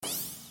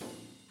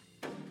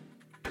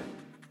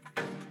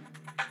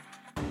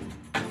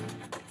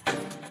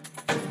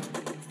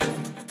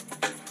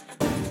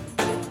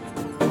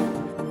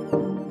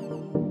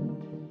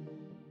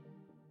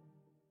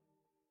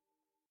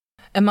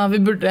Emma,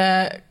 vi burde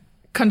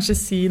kanskje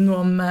si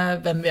noe om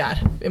hvem vi er.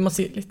 Vi må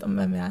si litt om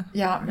hvem vi er.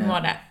 Ja, vi må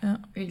det.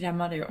 Vi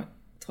glemmer det jo,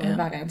 tror jeg,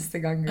 hver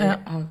eneste gang vi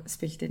har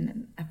spilt inn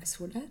en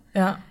episode.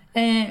 Ja.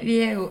 Vi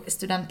er jo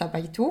studenter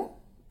begge to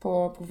på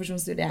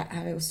profesjonsstudiet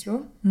her i Oslo.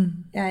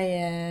 Jeg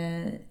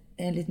er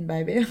en liten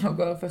baby og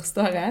går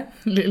første året.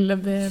 Lille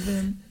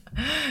babyen.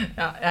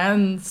 Ja, jeg er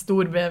en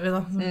stor baby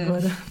da, som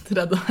går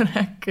 3 år. Jeg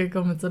har ikke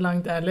kommet så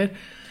langt heller.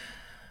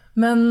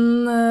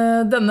 Men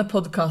denne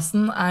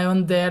podcasten er jo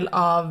en del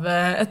av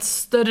et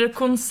større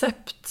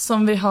konsept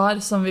som vi har,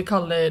 som vi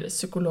kaller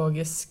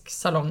psykologisk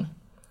salong.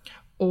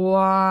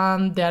 Og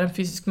det er en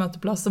fysisk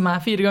møteplass som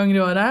er 4 ganger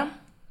i året.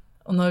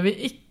 Og når vi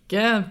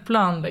ikke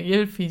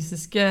planlegger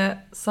fysiske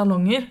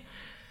salonger,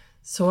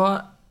 så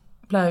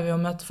pleier vi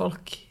å møte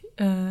folk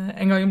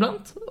en gang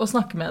iblant og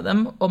snakke med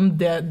dem om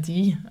det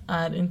de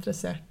er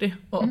interessert i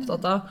og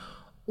opptatt av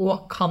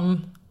og kan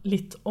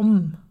litt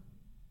om.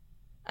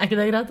 Er ikke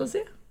det greit å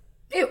si?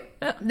 Jo,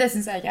 det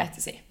synes jeg er greit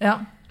å si. Ja.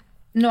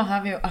 Nå har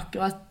vi jo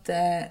akkurat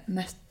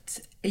møtt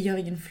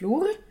Jørgen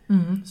Flor.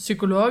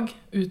 Psykolog,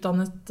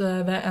 utdannet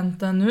ved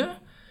NTNU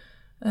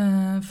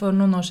for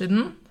noen år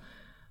siden.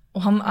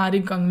 Og han er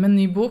i gang med en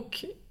ny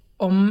bok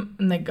om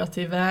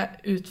negative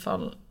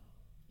utfall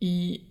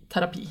i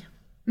terapi.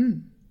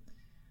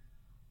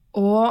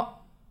 Og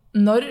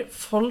når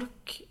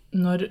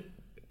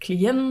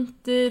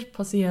klienter,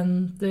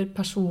 pasienter,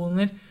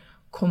 personer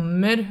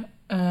kommer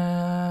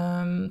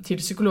til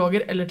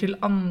psykologer eller til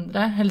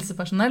andre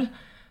helsepersonell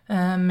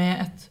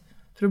med et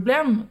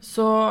problem,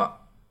 så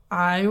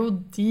er jo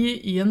de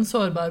i en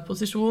sårbar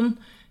posisjon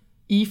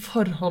i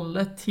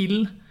forholdet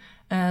til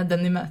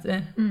den de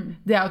møter.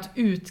 Det er jo et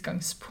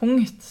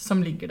utgangspunkt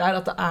som ligger der,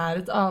 at det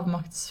er et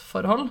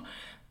avmaktsforhold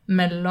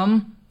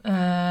mellom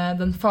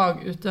den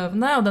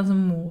fagutøvende og den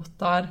som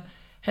mottar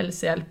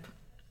helsehjelp.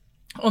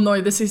 Og nå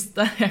i det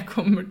siste, jeg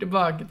kommer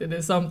tilbake til de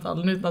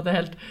samtalene uten at jeg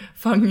helt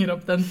fanger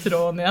opp den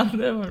tråden igjen.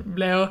 Det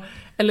ble jo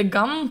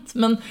elegant,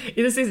 men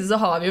i det siste så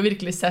har vi jo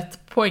virkelig sett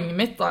poenget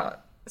mitt,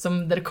 da,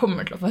 som dere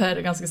kommer til å få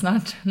høre ganske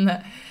snart,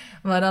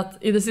 var at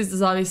i det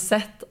siste så har vi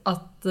sett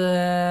at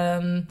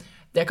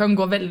det kan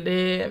gå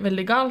veldig,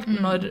 veldig galt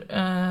når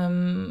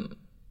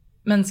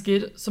mennesker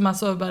som er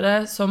sårbare,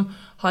 som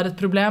har et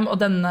problem, og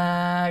denne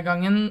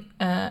gangen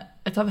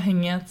et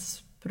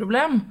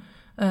avhengighetsproblem,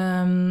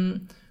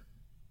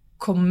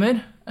 kommer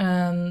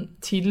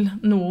til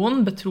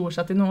noen, betror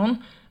seg til noen,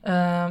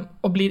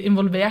 og blir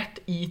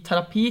involvert i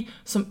terapi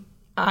som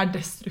er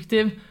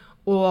destruktiv,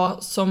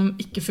 og som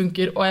ikke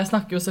funker. Og jeg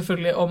snakker jo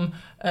selvfølgelig om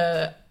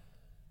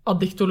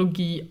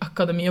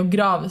Addiktologiakademi og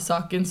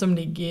gravesaken som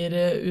ligger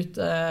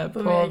ute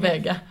på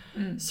VG,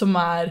 som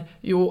er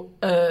jo...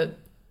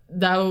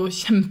 det er jo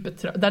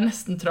det er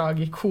nesten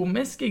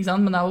tragikomisk, ikke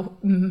sant? Men det er jo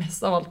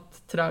mest av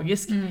alt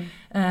tragisk.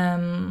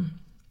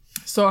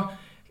 Så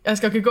jeg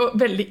skal ikke gå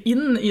veldig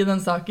inn i den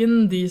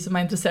saken. De som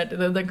er interessert i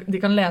det, de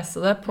kan lese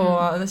det på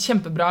en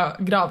kjempebra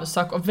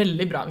gravesak, og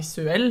veldig bra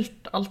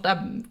visuelt. Alt er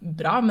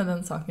bra med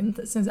den saken,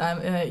 synes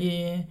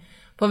jeg,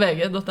 på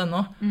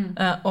vg.no,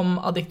 om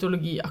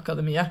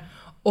Addiktologiakademiet.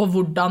 Og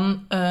hvordan...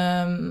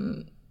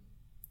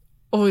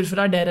 Og hvorfor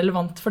er det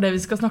relevant for det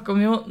vi skal snakke om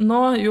nå?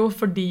 Jo,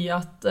 fordi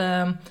at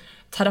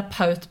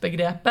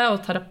terapeutbegrepet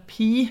og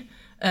terapi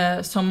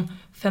som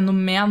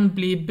fenomen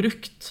blir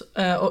brukt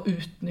og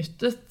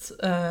utnyttet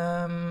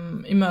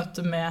i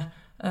møte med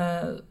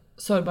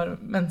sårbare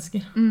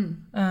mennesker.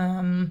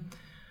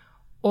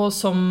 Og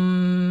som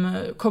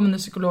kommende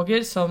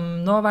psykologer, som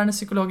nåværende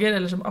psykologer,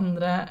 eller som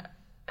andre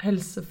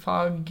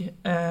helsefag,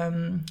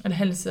 eller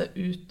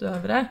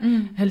helseutøvere,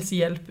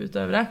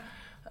 helsehjelputøvere,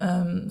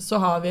 så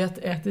har vi et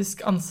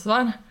etisk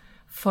ansvar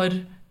for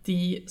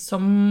de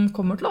som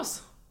kommer til oss.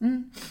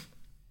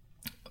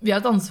 Vi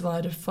har et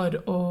ansvar for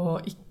å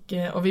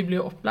ikke, og vi blir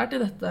jo opplært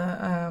i dette,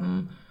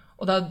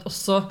 og det er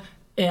også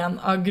en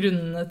av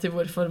grunnene til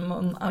hvorfor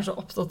man er så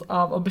opptatt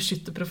av å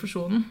beskytte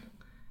profesjonen,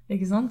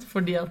 ikke sant?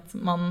 Fordi at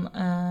man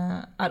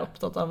er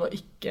opptatt av å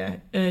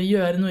ikke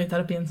gjøre noe i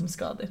terapien som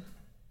skader.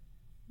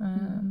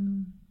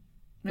 Men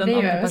det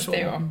gjøres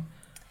det jo.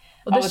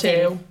 Og det skjer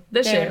jo.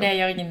 Det er jo det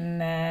Jørgen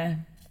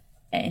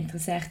er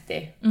interessert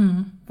i.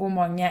 Hvor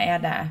mange er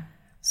det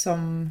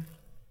som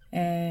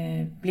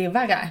blir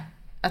verre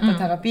etter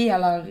terapi,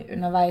 eller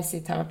underveis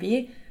i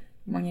terapi?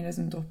 Hvor mange er det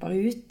som dropper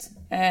ut?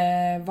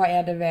 Hva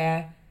er det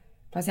ved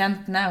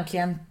pasientene og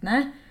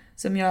klientene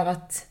som gjør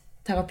at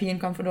terapien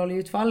kan få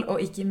dårlig utfall?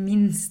 Og ikke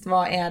minst,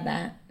 hva er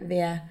det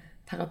ved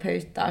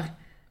terapeuter,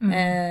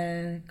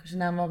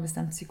 kanskje nærmere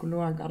bestemt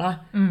psykologer da,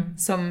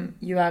 som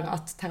gjør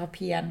at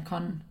terapien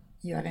kan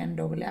gjøre en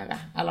dårligere,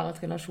 eller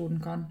at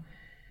relasjonen kan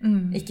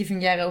ikke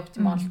fungere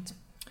optimalt.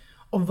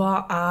 Og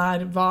hva er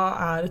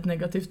et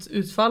negativt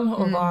utfall,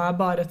 og hva er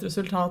bare et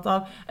resultat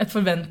av et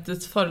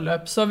forventet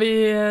forløp? Så vi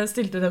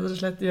stilte rett og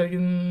slett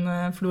Jørgen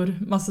Flor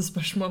masse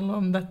spørsmål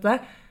om dette,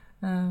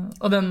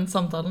 og den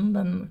samtalen,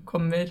 den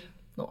kommer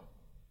nå.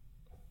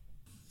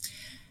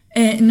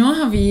 Nå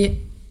har vi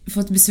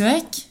fått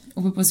besøk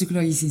oppe på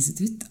Psykologisk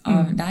institutt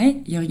av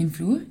deg, Jørgen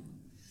Flor.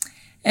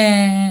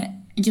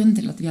 Grunnen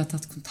til at vi har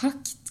tatt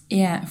kontakt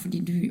fordi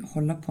du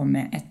holder på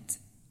med et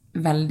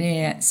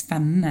veldig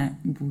spennende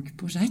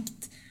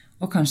bokprosjekt,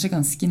 og kanskje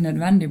ganske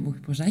nødvendig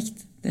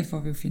bokprosjekt. Det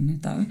får vi jo finne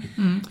ut av.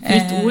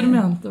 Fritt ord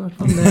mente I hvert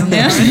fall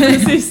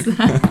det siste.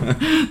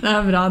 Det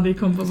bra, de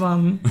kom på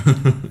banen.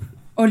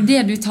 Og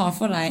det du tar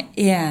for deg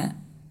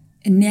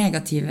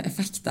negative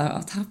effekter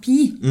av terapi.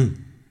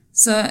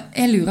 Så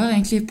jeg lurer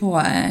egentlig på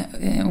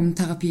om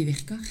terapi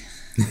virker.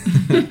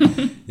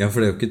 Ja,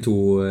 for det er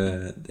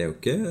jo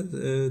ikke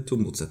to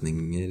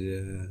motsetninger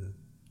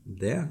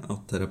det,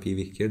 at terapi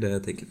virker,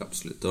 det tenker jeg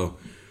absolutt. Og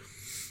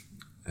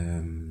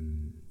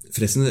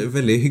forresten, det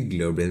veldig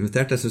hyggelig å bli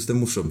invitert. Jeg synes det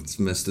morsomt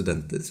med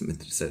studenter som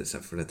interesserer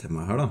seg for det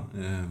temaet her da.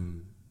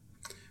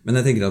 Men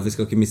jeg tenker at vi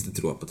skal ikke miste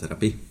troa på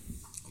terapi.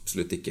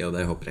 Absolutt ikke, og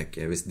det håper jeg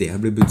ikke. Hvis det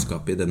blir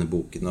budskapet I denne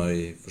boken og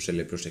I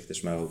forskjellige prosjekter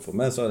som jeg holder på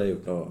med, så har jeg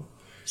gjort noe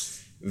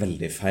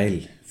veldig feil.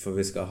 For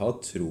vi skal ha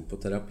tro på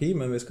terapi,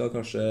 men vi skal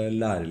kanskje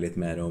lære litt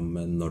mer om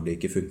når det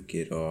ikke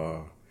funker, og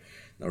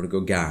når det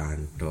går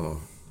gærent, og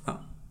ja,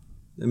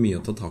 det mye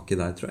å ta tak I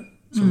der, tror jeg.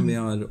 Som vi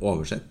har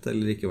oversett,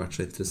 eller ikke vært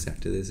så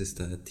interessert I de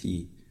siste 10,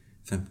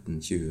 15,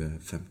 20,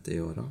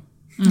 50 årene.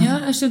 Ja,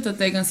 jeg skjønte at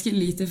det ganske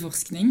lite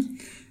forskning.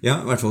 Ja,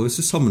 I hvert fall hvis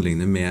du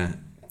sammenligner med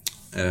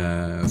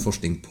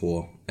forskning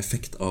på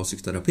effekt av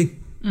psykoterapi.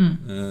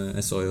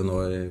 Jeg så jo nå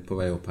på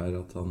vei opp her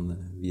at han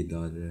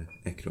Vidar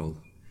Ekroll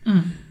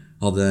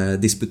hadde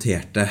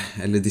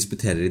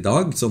disputerer I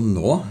dag, som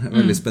nå,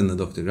 veldig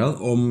spennende doktorgrad,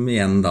 om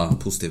igjen da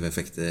positive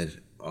effekter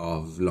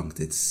av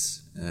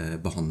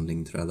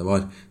langtidsbehandling, tror jeg det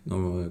var.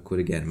 Nå må jeg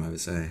korrigere meg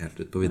hvis jeg helt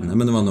ut på viddene,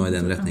 men det var noe I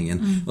den retningen.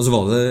 Og så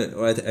var det,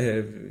 og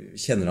jeg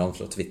kjenner han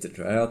fra Twitter,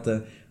 tror jeg, at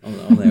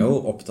han jo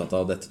opptatt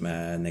av dette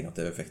med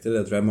negative effekter.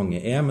 Det tror jeg mange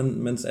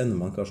men så ender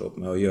man kanskje opp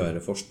med å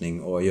gjøre forskning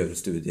og gjøre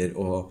studier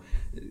og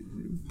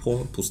på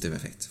positiv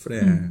effekt. For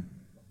det,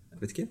 jeg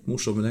vet ikke,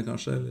 morsommere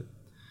kanskje? Eller?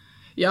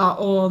 Ja,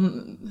 og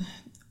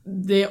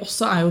det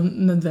også jo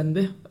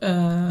nødvendig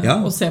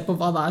å se på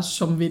hva det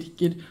som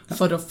virker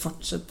for å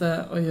fortsette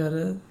å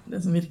gjøre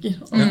det som virker.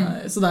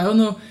 Så det jo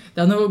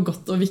noe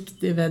godt og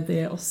viktig ved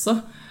det også.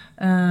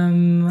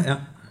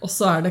 Og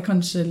så det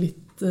kanskje litt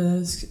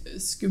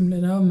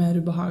skumlere og mer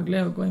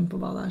ubehagelig å gå inn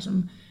på hva det som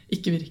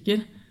ikke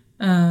virker.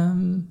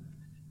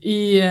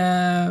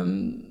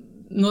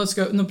 Nå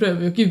prøver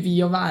vi jo ikke vi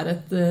å være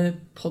et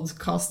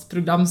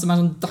podcastprogram som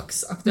sånn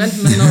dagsaktuelt,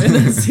 men nå I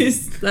det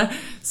siste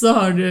så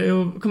har det jo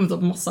kommet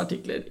opp masse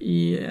artikler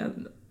I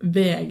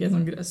VG,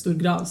 sånn stor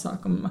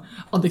gravsak om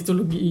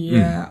addiktologi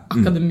I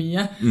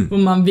akademiet,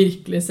 hvor man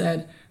virkelig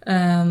ser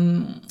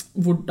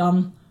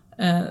hvordan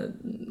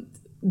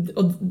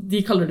og de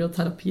kaller det jo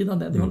terapi da,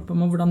 det de holder på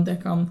med, hvordan det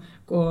kan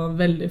gå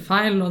veldig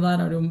feil, og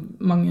der det jo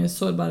mange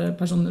sårbare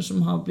personer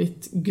som har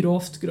blitt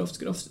grovt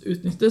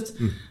utnyttet.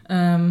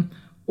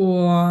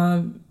 Og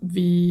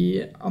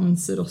vi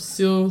anser oss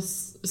jo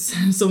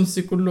som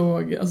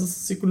psykolog, altså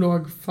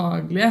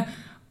psykologfaglige,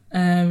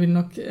 vil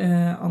nok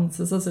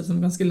anse seg selv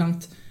som ganske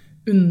langt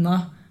unna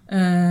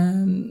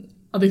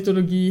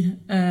addiktologi,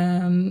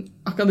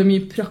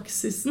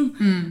 akademipraksisen.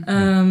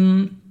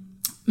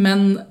 Men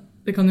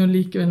det kan jo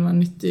likevel være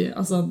nyttig,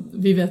 altså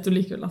vi vet jo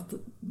likevel at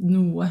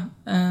noen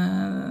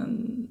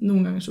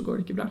ganger så går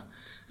det ikke bra,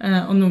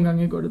 og noen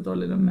ganger går det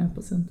dårligere med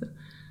pasienter.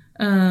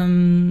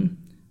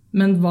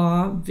 Men hva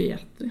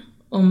vet vi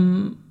om,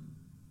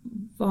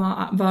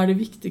 hva de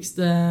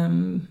viktigste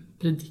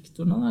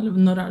prediktorene, eller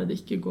når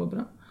det ikke går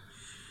bra?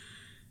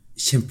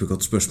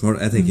 Kjempegodt spørsmål.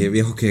 Jeg tenker,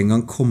 vi har ikke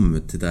engang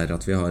kommet til der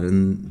at vi har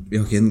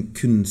ikke en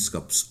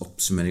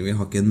kunnskapsoppsummering, vi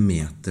har ikke en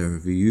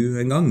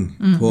meta-review engang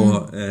på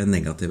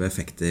negative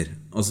effekter.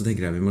 Og så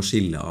tenker jeg vi må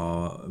skille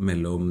av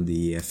mellom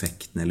de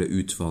effektene eller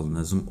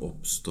utfallene som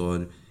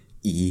oppstår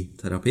I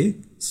terapi,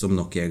 som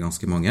nok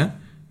ganske mange.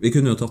 Vi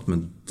kunne jo tatt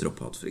med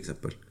dropout for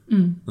eksempel.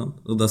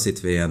 Og da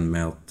sitter vi igjen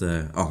med at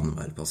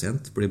annenhver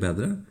pasient blir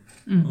bedre,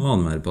 og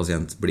annenhver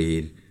pasient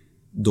blir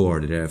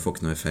dårligere, får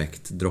ikke noe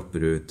effekt,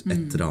 dropper ut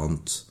et eller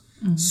annet,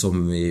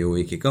 som vi jo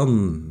ikke kan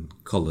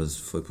kalles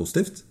for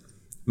positivt.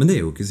 Men det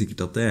jo ikke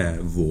sikkert at det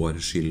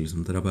vår skyld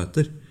som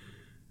terapeuter.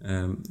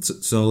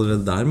 Så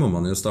allerede der må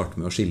man jo starte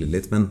med å skille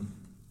litt, men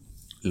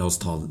la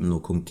oss ta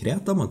noe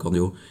konkret da. Man kan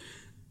jo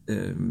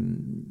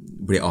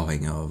bli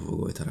avhengig av å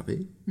gå I terapi.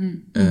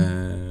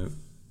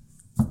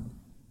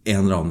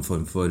 En eller annen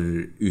form for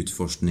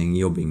utforskning,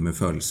 jobbing med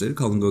følelser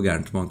kan gå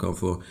gærent. Man kan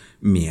få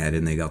mer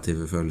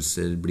negative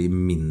følelser, bli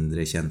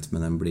mindre kjent med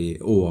dem, bli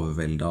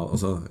overveldet,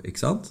 altså, ikke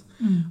sant?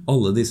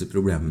 Alle disse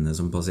problemene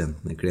som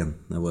pasientene,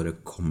 klientene våre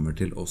kommer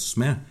til oss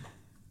med,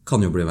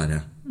 kan jo bli verre.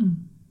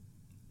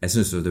 Jeg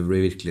synes jo det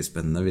blir virkelig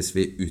spennende hvis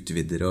vi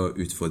utvider og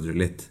utfordrer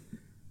litt,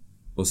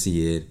 og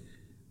sier,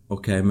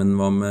 ok, men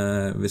hva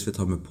med, hvis vi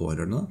tar med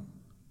pårørende da?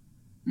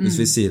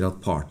 Hvis vi sier at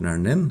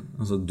partneren din,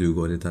 altså du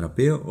går I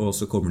terapi, og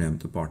så kommer du hjem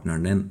til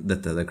partneren din,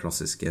 dette det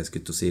klassiske, jeg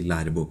skulle til å si,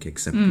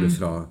 lærebokeksempelet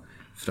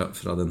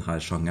fra denne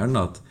sjangeren,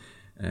 at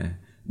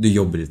du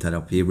jobber I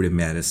terapi, blir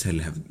mer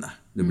selvhevdende.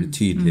 Du blir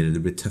tydeligere, du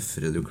blir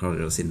tøffere, du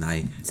klarer å si nei.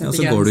 Ja,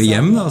 så går du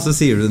hjem da, og så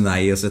sier du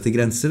nei og setter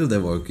grenser, og det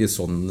var jo ikke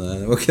sånn,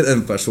 det var ikke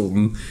den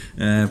personen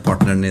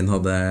partneren din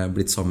hadde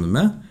blitt sammen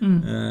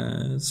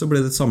med. Så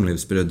ble det et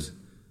samlivsbrudd.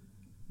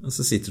 Og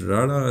så sitter du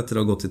der da, etter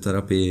å ha gått I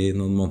terapi I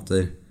noen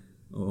måneder,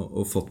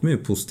 og fått mye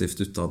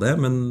positivt ut av det,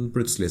 men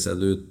plutselig ser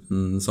du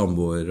uten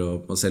samboer,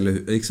 og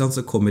selv, ikke sant?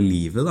 Så kommer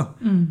livet da,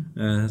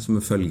 som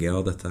en følge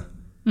av dette.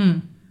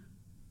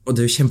 Og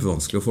det jo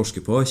kjempevanskelig å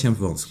forske på,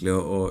 kjempevanskelig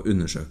å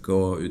undersøke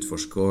og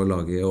utforske og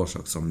lage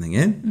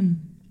årsakssammenhenger.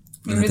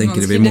 Men det er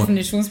et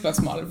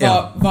definisjonsspørsmål.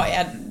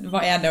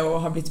 Hva det å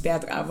ha blitt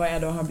bedre? Hva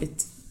det å ha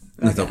blitt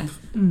bedre? Nettopp.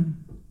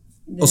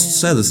 Og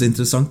så det så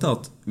interessant da,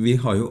 at vi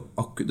har jo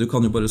du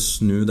kan jo bare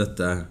snu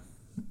dette.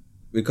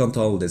 Vi kan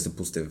ta alle disse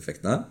positive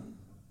effektene.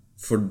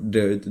 For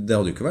det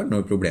hadde jo ikke vært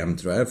noe problem,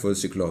 tror jeg, for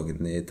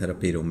psykologen I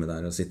terapirommet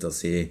der å sitte og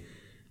si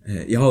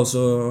ja, og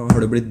så har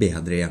det blitt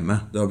bedre hjemme.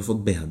 Du har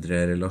fått bedre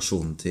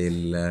relasjon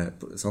til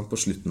sant, på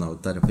slutten av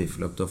et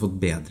terapiforløp. Du har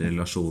fått bedre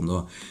relasjon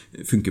og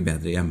funker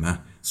bedre hjemme.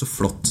 Så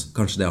flott,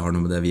 kanskje det har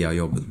noe med det vi har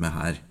jobbet med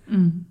her.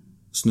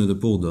 Snu det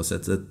på hodet og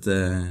sette et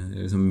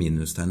liksom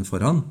minustegn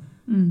foran.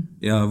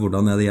 Ja,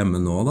 hvordan det hjemme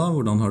nå da?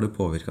 Hvordan har det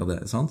påvirket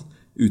det? Sant?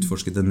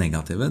 Utforske det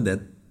negative, det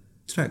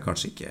tror jeg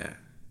kanskje ikke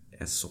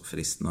så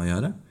fristende å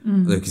gjøre.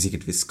 Det jo ikke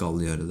sikkert vi skal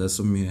gjøre det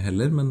så mye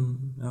heller, men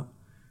ja.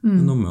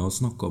 Men noe med å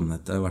snakke om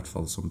dette, I hvert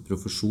fall som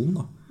profesjon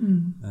da.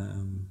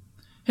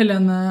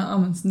 Helene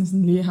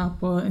Amundsen-Lie her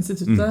på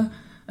instituttet,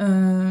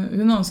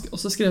 hun har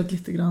også skrevet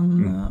litt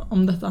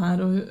om dette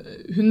her, og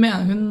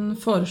hun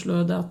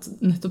foreslår det at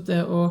nettopp det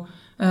å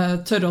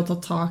tørre å ta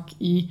tak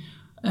I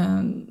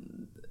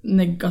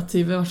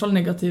negative, I hvert fall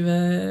negative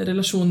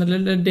relasjoner,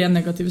 eller det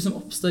negative som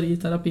oppstår I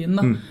terapien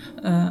da,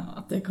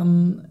 at det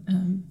kan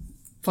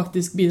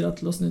faktisk bidra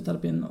til å snu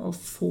terapien og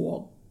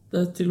få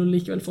det til å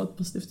likevel få et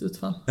positivt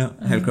utfall. Ja,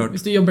 helt klart.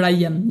 Hvis du jobber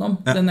deg gjennom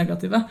det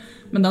negative.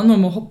 Men det noe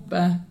med å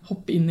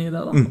hoppe inn I det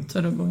da, og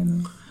tørre å gå inn I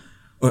det.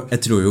 Og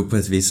jeg tror jo på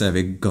et vis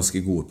vi ganske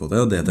gode på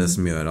det, og det det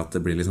som gjør at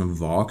det blir liksom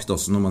vagt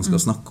også når man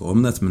skal snakke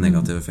om dette med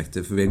negative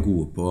effekter, for vi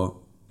gode på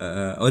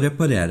å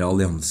reparere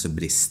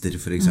alliansebrister,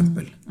 for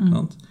eksempel.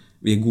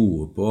 Vi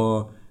gode på,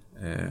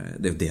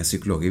 det jo det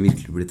psykologer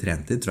virkelig blir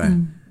trent I, tror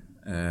jeg,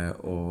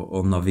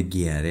 å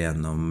navigere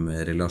gjennom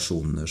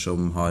relasjoner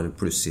som har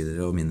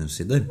plussider og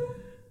minussider.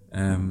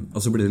 Og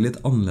så blir det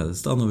litt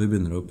annerledes da når vi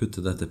begynner å putte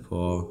dette på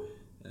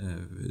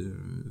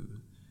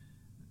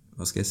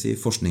hva skal jeg si,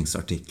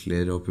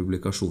 forskningsartikler og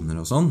publikasjoner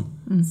og sånn,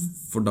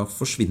 for da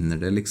forsvinner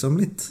det liksom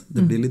litt,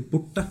 det blir litt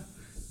borte,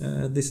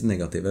 disse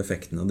negative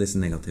effektene og disse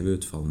negative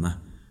utfallene.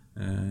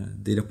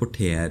 De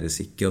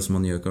rapporteres ikke, og så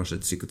man gjør kanskje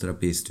et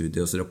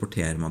psykoterapistudie, og så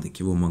rapporterer man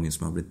ikke hvor mange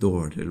som har blitt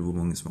dårligere, eller hvor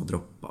mange som har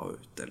droppet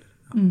ut, eller,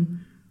 ja.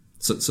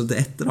 Så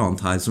det et eller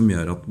annet her som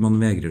gjør at man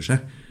vegrer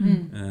seg.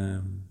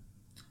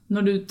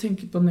 Når du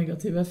tenker på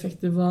negative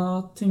effekter,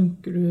 hva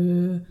tenker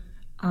du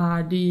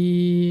de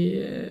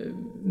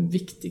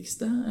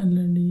viktigste?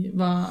 Eller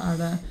hva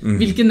det?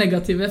 Hvilke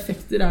negative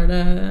effekter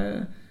det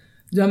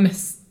du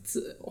mest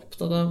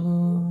opptatt av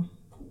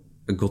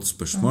Et godt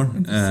spørsmål.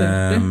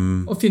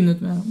 Å finne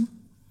ut mer om?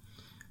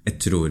 Jeg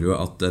tror jo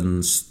at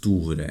den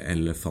store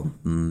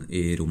elefanten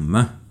I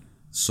rommet,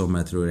 som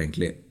jeg tror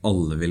egentlig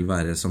alle vil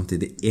være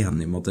samtidig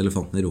enige om at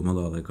elefanten I rommet,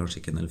 da det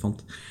kanskje ikke en elefant,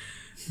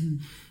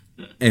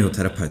 jo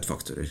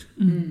terapeutfaktorer.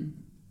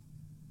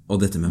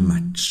 Og dette med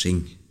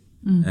matching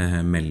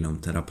mellom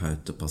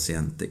terapeut og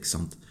pasient, ikke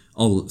sant?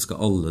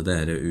 Skal alle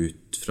dere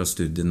ut fra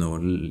studien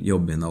og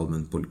jobbe I en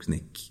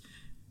allmennpoliklinikk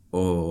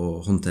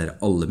og håndtere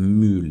alle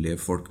mulige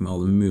folk med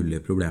alle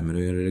mulige problemer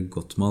og gjøre det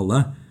godt med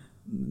alle?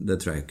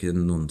 Det tror jeg ikke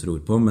noen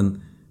tror på,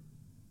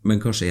 men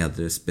kanskje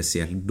dere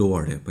spesielt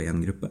dårlige på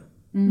en gruppe?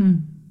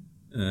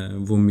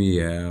 Hvor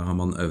mye har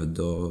man øvd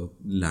og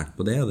lært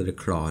på det? Dere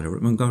klar over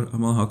det?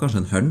 Man har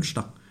kanskje en hunch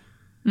da,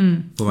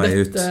 på vei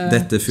ut.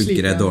 Dette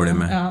funker jeg dårlig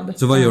med. Ja,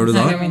 så hva gjør du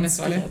da?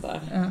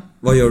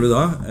 Hva gjør du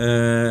da?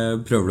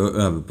 Prøver du å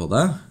øve på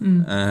det?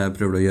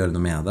 Prøver du å gjøre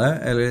noe med det?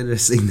 Eller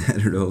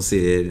resignerer du og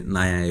sier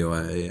nei,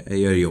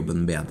 jeg gjør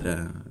jobben bedre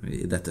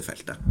I dette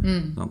feltet?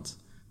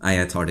 Nei,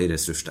 jeg tar de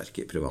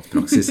ressurssterke I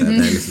privatpraksis.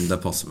 Det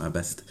passer meg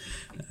best.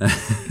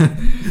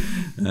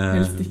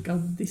 Helt ikke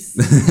av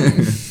disse.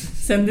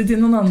 Send det til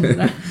noen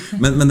andre.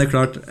 Men det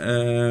klart,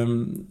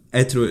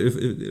 jeg tror,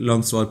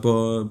 langt svar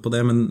på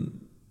det, men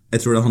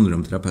jeg tror det handler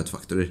om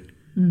terapeutfaktorer.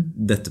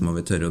 Dette må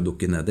vi tørre å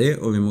dukke ned I,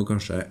 og vi må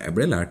kanskje, jeg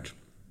ble lært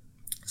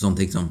sånne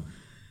ting som,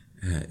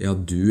 ja,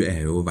 du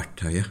jo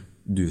verktøyet.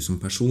 Du som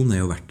person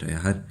jo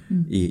verktøyet her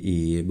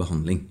I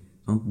behandling.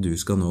 Du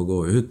skal nå gå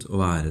ut og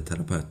være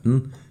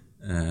terapeuten,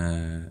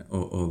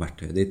 og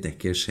verktøyet ditt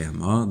ikke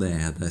skjema, det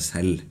deg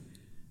selv.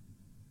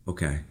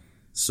 Ok,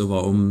 så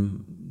hva om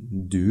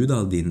du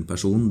da, din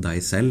person, deg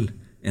selv,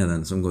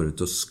 den som går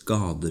ut og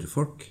skader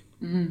folk?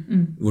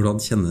 Hvordan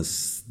kjennes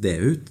det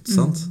ut,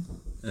 sant?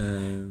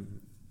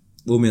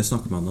 Hvor mye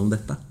snakker man om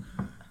dette?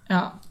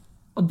 Ja,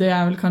 og det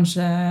vel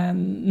kanskje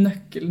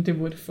nøkkelen til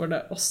hvorfor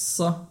det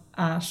også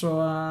så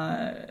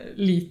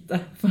lite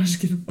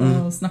forsket på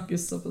og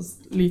snakkes såpass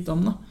lite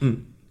om.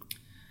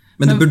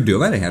 Men det burde jo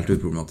være helt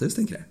uproblematisk,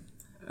 tenker jeg.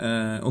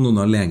 Og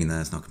noen av legene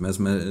jeg snakker med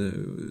som jeg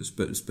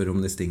spør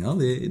om disse tingene,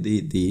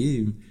 de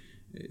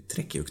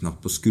trekker jo knapt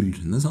på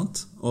skuldrene, sant?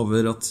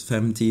 Over at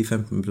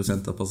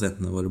 5-10-15% av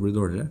pasientene våre blir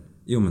dårligere.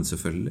 Jo, men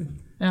selvfølgelig.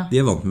 Ja.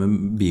 De vant med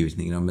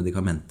bivirkninger av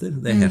medikamenter.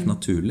 Det helt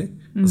naturlig.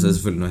 Og så det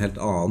selvfølgelig noe helt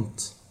annet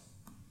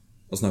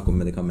å snakke om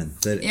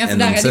medikamenter enn om seg selv. Ja, for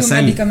der det jo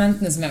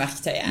medikamentene som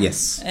verktøyet.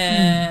 Yes.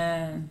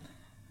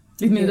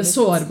 Litt mindre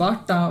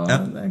sårbart da, og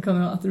det kan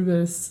jo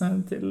attribueres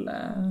til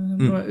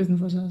noe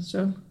utenfor seg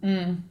selv.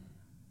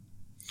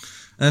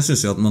 Jeg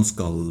synes jo at man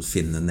skal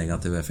finne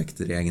negative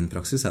effekter i egen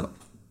praksis, da.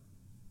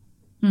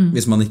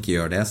 Hvis man ikke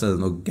gjør det, så det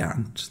noe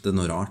gærent, det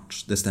noe rart,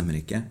 det stemmer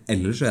ikke.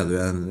 Eller så du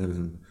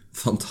en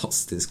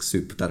fantastisk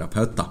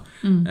superterapeut, da.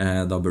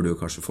 Da burde du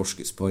kanskje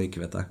forskes på,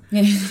 ikke vet jeg.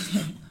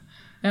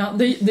 Ja,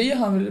 det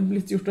har vel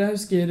blitt gjort, og nå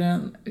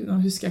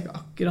husker jeg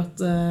ikke akkurat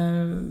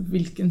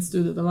hvilken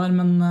studie det var,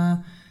 men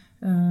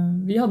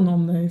vi hadde noe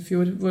om det i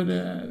fjor, hvor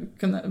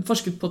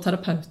forsket på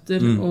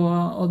terapeuter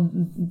og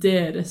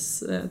deres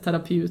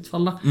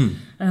terapiutfall.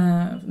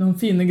 Noen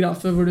fine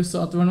grafer hvor du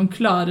så at det var noen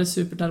klare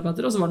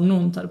superterapeuter, og så var det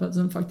noen terapeuter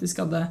som faktisk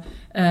hadde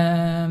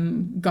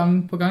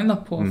gang på gang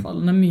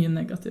påfallende mye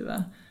negative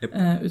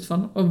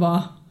utfall. Og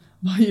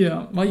hva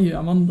gjør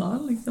man da?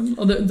 Liksom?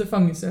 Og det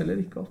fanges jo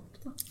heller ikke opp.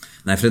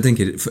 Nei, for jeg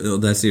tenker,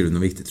 og der sier du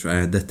noe viktig, tror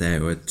jeg, dette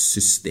jo et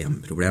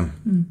systemproblem.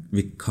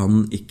 Vi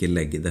kan ikke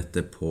legge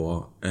dette på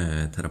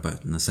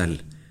terapeutene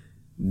selv.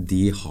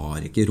 De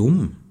har ikke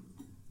rom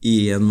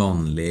i en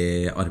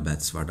vanlig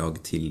arbeidshverdag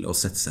til å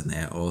sette seg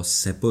ned og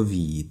se på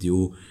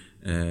video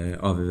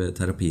av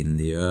terapien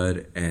de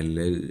gjør,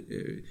 eller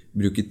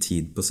bruke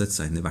tid på å sette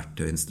seg inn i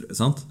verktøy,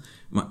 sant?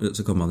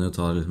 Så kan man jo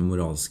ta litt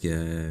moralske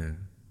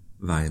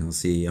veien og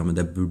si, ja, men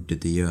det burde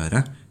de gjøre.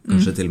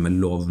 Kanskje til og med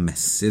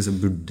lovmessig så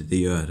burde de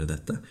gjøre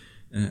dette.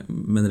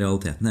 Men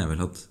realiteten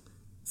vel at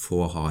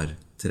få har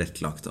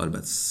tilrettelagt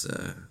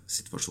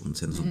arbeidssituasjonen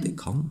sin sånn at de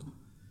kan.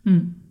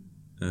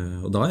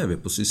 Og da vi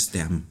på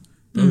system.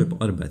 Da vi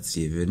på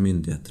arbeidsgiver,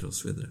 myndigheter og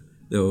så videre.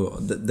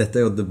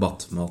 Dette jo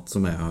debattmat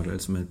som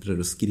jeg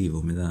prøver å skrive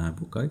om i denne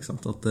boka, ikke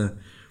sant? At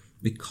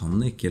vi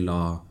kan ikke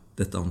la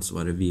dette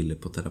ansvaret hvile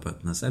på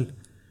terapeutene selv.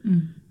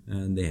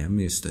 Det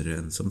mye større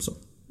enn som sånn.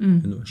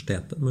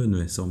 Universitetet må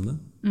undervise om det.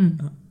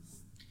 Ja.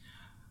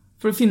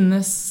 For det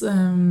finnes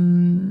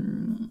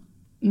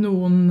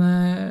noen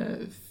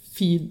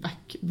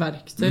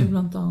feedback-verktøy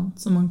blant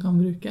annet som man kan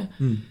bruke.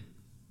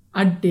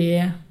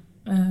 Det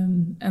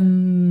en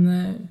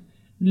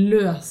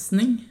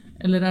løsning,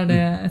 eller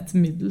det et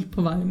middel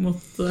på vei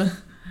mot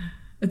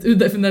et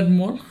udefinert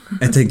mål?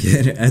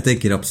 Jeg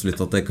tenker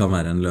absolutt at det kan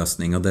være en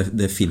løsning, og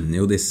det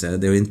finner jo disse.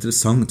 Det jo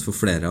interessant for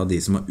flere av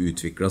de som har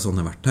utviklet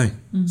sånne verktøy.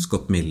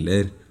 Scott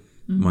Miller,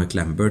 Mike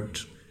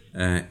Lambert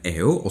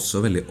jo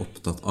også veldig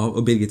opptatt av,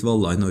 og Birgit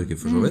Walla i Norge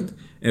for så vidt,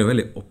 jo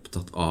veldig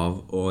opptatt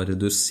av å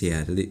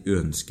redusere de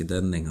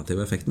ønskede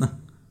negative effektene.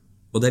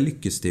 Og det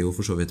lykkes de jo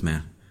for så vidt med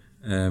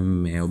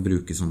å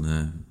bruke sånne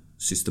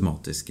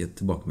systematiske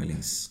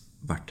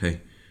tilbakemeldingsverktøy.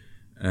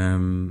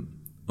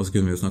 Og så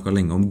kunne vi jo snakket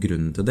lenge om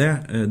grunnen til det.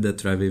 Det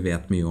tror jeg vi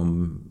vet mye om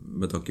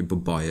med tanke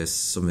på bias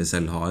som vi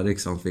selv har,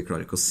 ikke sant? Vi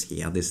klarer ikke å se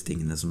disse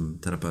tingene som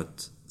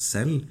terapeut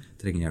selv,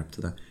 trenger hjelp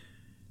til det.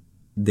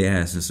 Det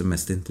jeg synes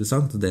mest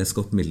interessant, det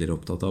Scott Miller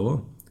opptatt av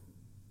også.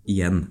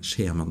 Igjen,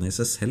 skjemaene i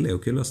seg selv jo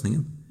ikke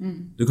løsningen.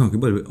 Du kan ikke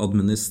bare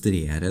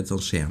administrere et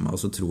sånt skjema og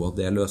så tro at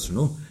det løser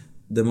noe.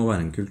 Det må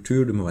være en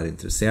kultur, du må være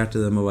interessert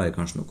i det, det må være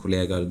kanskje noen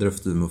kollegaer å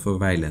drøfte, du må få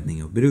veiledning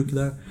å bruke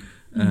det.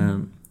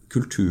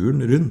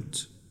 Kulturen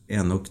rundt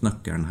nok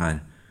nøkkelen her.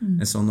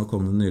 Jeg sa nå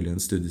kom det nylig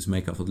en studie som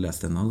jeg ikke har fått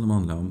lest ennå, som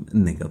handler om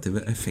negative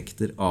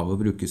effekter av å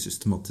bruke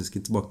systematiske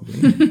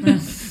tilbakemeldinger.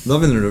 Da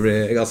begynner du å bli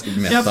ganske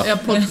meta. Ja,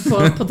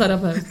 på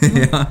terapeuten.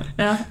 Ja.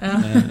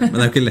 Men jeg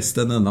har ikke lest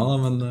den ennå,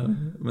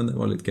 men det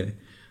var litt gøy.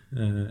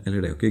 Eller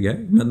det jo ikke gøy,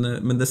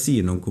 men det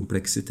sier noe om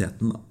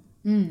kompleksiteten da,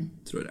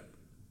 tror jeg.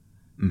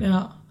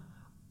 Ja,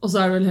 og så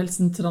det vel helt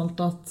sentralt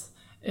at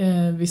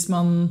hvis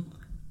man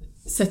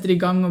setter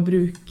i gang og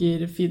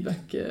bruker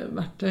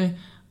feedback-verktøy,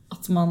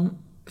 at man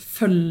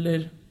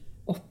følger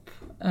opp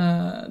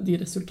de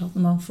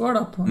resultatene man får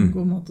da, på en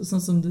god måte,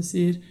 sånn som du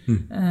sier,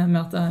 med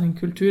at det en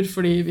kultur.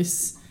 Fordi hvis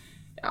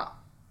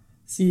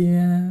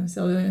jeg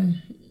hadde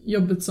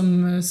jobbet som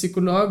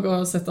psykolog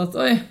og sett at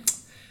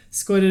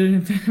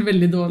skårer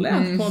veldig dårlig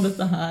på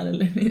dette her,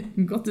 eller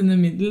gått under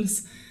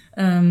middels,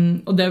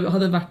 og det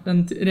hadde vært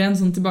en ren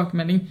sånn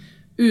tilbakemelding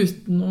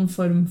uten noen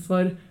form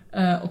for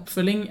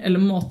oppfølging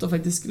eller måte å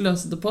faktisk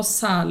løse det på,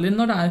 særlig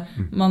når det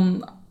man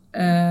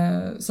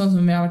sånn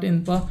som vi har vært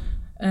inne på,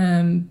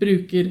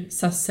 bruker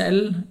seg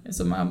selv,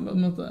 som på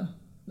en måte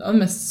det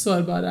mest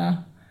sårbare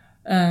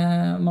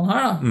man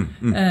har da.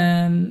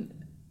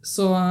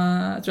 Så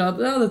jeg tror at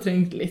det hadde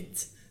trengt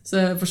litt.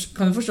 Så jeg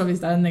kan jo forstå hvis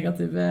det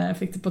negative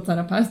effekter på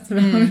terapeut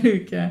ved å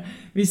bruke,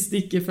 hvis det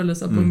ikke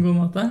følges opp på en god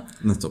måte.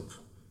 Nettopp.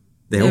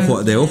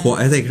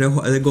 Jeg tenker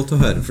det er godt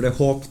å høre, for det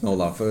håp nå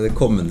da, for de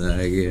kommende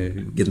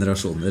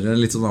generasjoner. Det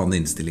en litt sånn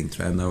annen innstilling,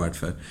 tror jeg, enn det har vært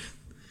før.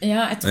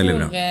 Ja, jeg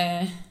tror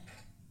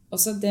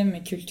også det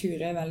med kultur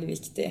veldig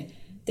viktig.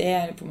 Det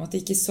på en måte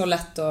ikke så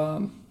lett å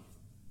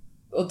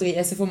drive,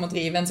 jeg ser for meg å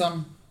drive en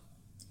sånn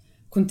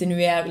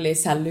kontinuerlig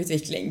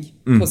selvutvikling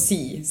på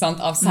sant?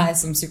 Av seg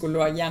som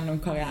psykolog gjennom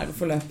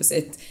karriereforløpet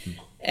sitt,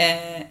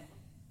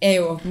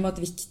 jo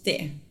åpenbart viktig.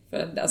 For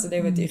altså, det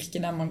jo et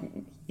yrke der man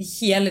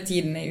hele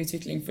tiden i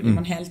utvikling, fordi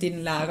man hele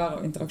tiden lærer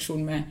av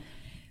interaksjon med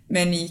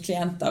nye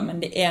klienter,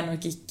 men det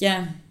nok ikke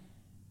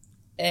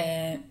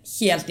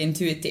helt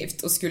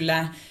intuitivt å skulle,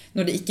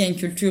 når det ikke en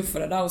kultur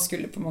for det da, å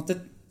skulle på en måte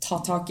ta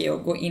tak i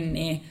og gå inn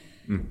i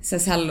seg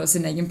selv og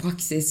sin egen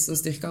praksis og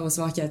styrker og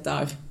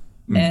svakheter.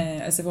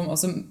 Jeg ser for meg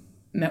også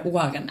med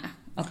årene,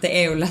 at det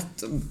jo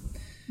lett å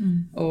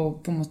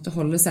på en måte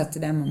holde seg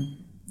til det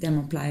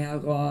man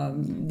pleier,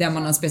 og det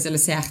man har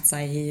spesialisert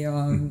seg i,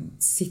 og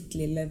sitt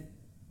lille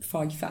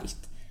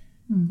fagfelt.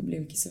 Det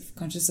blir jo ikke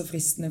kanskje så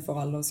fristende for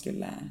alle å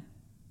skulle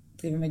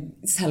drive med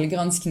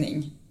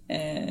selvgranskning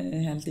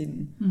hele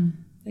tiden.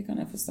 Det kan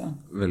jeg forstå.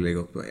 Veldig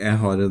godt. Jeg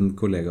har en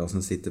kollega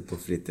som sitter på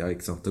fritida,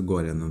 ikke sant, og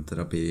går gjennom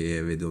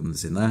terapivideoene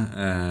sine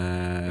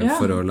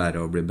for å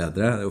lære å bli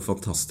bedre. Det jo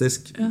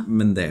fantastisk,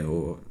 men det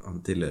jo,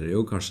 han tilhører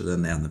jo kanskje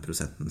den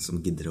 1%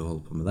 som gidder å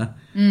holde på med det.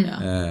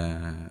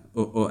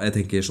 Og jeg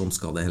tenker, sånn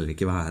skal det heller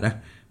ikke være.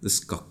 Det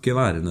skal ikke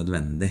være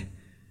nødvendig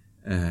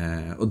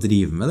å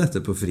drive med dette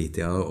på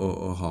fritida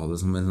og ha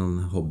det som en sånn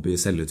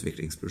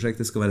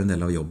hobby-selvutviklingsprosjekt. Det skal være en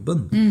del av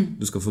jobben.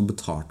 Du skal få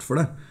betalt for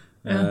det.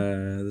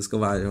 Det skal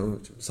være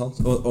sant?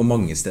 Og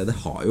mange steder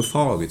har jo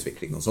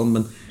fagutvikling og sånn,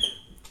 men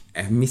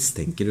jeg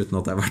mistenker uten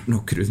at det har vært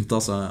nok rundt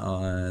altså,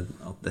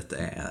 at dette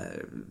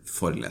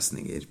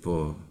forelesninger på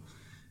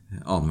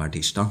annenhver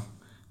tirsdag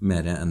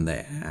mer enn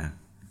det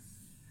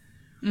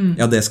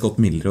det Scott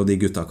Miller og de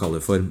gutta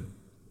kaller for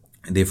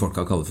de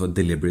folka kaller for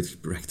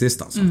deliberate practice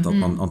da, sant?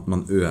 At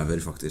man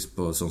øver faktisk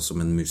på sånn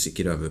som en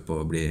musiker øver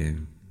på å bli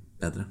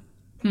bedre.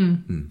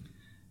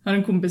 Jeg har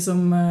en kompis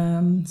som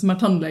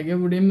tannlege,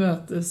 hvor de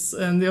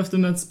ofte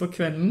møtes på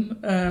kvelden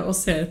og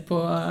ser på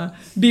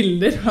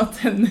bilder av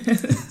tenner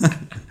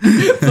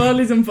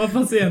på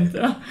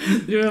pasienter.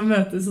 De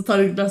møtes og tar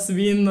et glass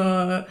vin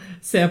og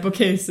ser på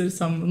caser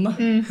sammen.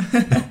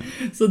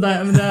 Så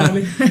men det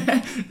litt,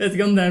 jeg vet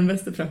ikke om det den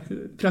beste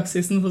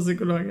praksisen for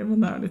psykologer,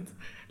 men det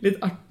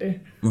litt artig.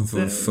 Man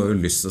får jo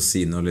lyst til å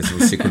si noe litt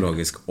sånn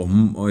psykologisk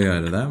om å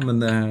gjøre det, men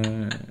det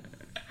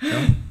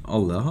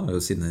alle har jo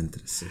sine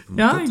interesser på en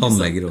måte.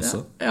 Tannleger også.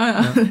 Det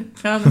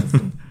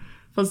sånn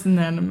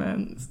fascinerende med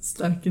en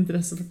sterk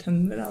interesse for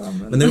tenner.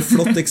 Men det jo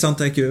flott, ikke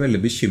sant? Jeg ikke veldig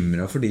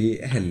bekymret fordi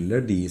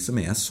heller de som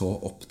så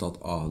opptatt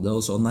av det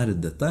og så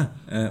nerdete,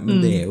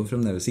 men det jo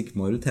fremdeles ikke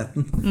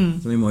majoriteten.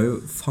 Så vi må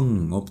jo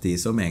fange opp de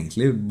som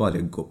egentlig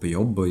bare går på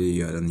jobb og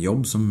gjør en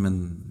jobb som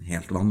en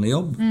helt vanlig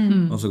jobb,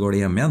 og så går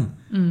de hjem igjen.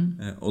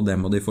 Og det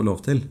må de få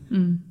lov til.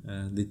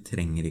 De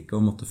trenger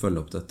ikke å måtte følge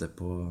opp dette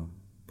på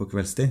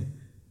kveldstid.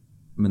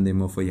 Men de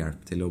må få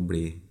hjelp til å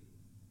bli,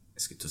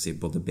 jeg skulle til å si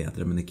både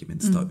bedre, men ikke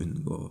minst da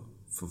unngå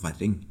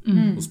forverring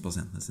hos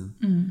pasientene sine.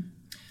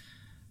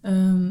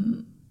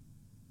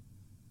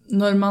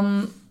 Når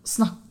man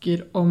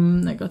snakker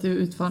om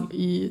negative utfall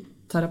i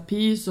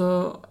terapi,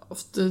 så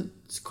ofte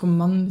kommer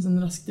man liksom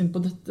raskt inn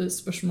på dette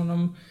spørsmålet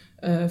om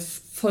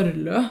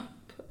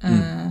forløp,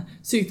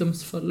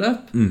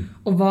 sykdomsforløp,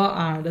 og hva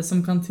det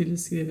som kan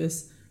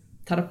tilskrives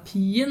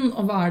terapien,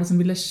 og hva det som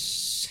ville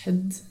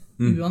skjedd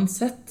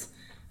uansett.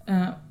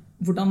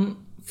 Hvordan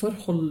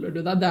forholder du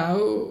deg? Det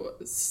jo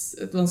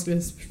et vanskelig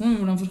spørsmål, men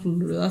hvordan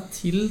forholder du deg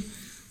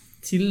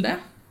til det?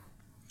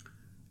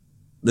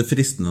 Det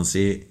fristende å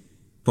si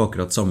på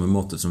akkurat samme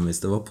måte som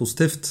hvis det var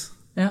positivt.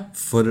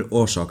 For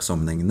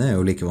årsakssammenhengene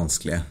jo like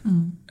vanskelige.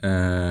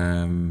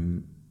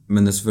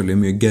 Men det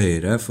selvfølgelig mye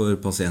gøyere for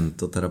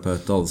pasient og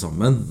terapeut og alle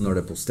sammen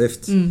når det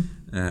positivt.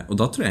 Og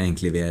da tror jeg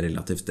egentlig vi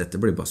relativt, dette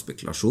blir bare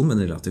spekulasjon,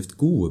 men relativt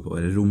gode på å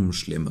være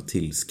romslige med å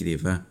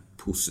tilskrive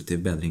positiv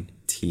bedring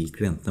til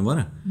klientene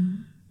våre.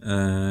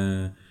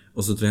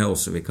 Og så tror jeg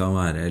også vi kan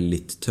være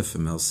litt tøffe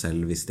med oss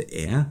selv hvis det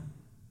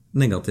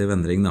negativ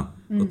endring da,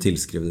 og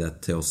tilskrive det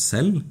til oss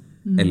selv,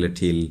 eller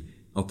til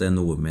at det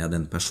noe med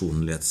den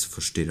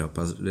personlighetsforstyrret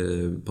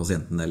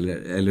pasienten,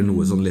 eller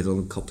noe sånn litt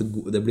sånn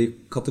det blir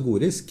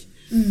kategorisk.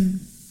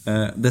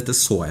 Dette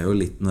så jeg jo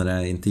litt når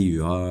jeg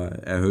intervjuet,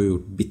 jeg har jo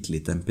gjort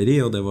bittelitt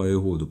empiri, og det var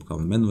jo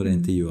hovedoppgaven min, hvor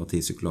jeg intervjuet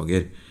 10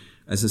 psykologer.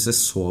 Jeg synes jeg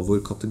så hvor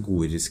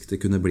kategorisk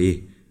det kunne bli.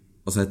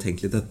 Altså jeg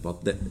tenker litt etterpå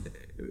at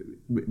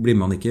blir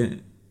man ikke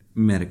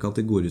mer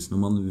kategorisk når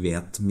man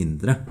vet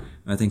mindre.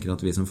 Og jeg tenker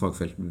at vi som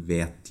fagfelt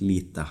vet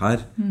lite her,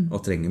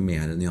 og trenger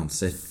mer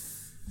nyanser.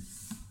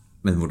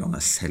 Men hvordan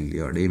jeg selv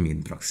gjør det i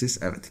min praksis,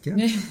 jeg vet ikke.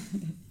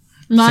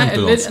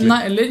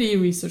 Eller i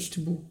research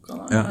til boka,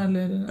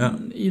 eller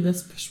i det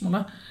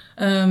spørsmålet.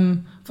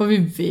 For vi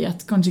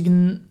vet kanskje ikke,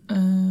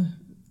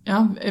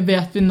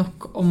 vet vi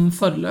nok om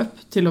forløp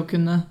til å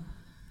kunne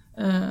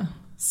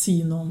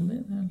si noe om det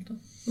i det hele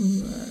tatt?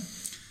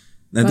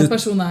 Hver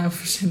person jo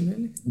forskjellig.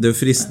 Liksom. Det jo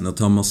fristende å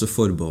ta masse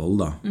forbehold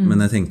da,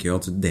 men jeg tenker jo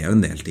at det jo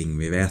en del ting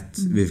vi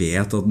vet. Vi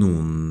vet at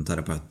noen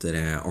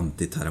terapeuter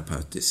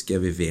antiterapeutiske,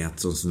 vi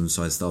vet, sånn som du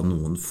sa I sted, at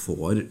noen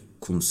får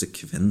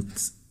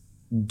konsekvent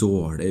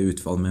dårlige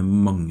utfall med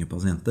mange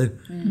pasienter.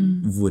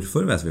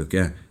 Hvorfor vet vi jo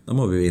ikke. Da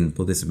må vi jo inn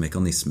på disse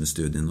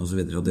mekanismestudiene og så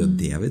videre, og det jo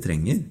det vi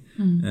trenger.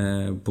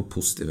 På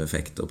positiv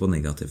effekt og på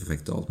negativ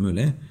effekt og alt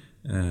mulig.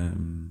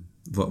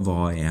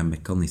 Hva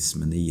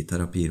mekanismene I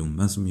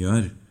terapirommet som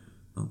gjør?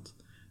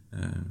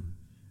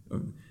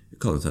 Jeg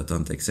kan jo ta et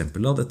annet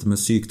eksempel da, dette med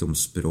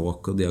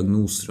sykdomsspråk og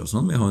diagnoser og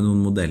sånn. Vi har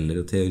noen modeller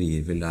og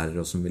teorier vi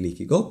lærer oss som vi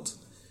liker godt,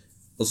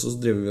 og så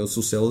driver vi og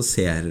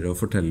sosialiserer og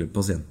forteller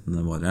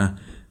pasientene våre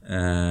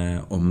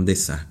om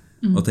disse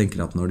og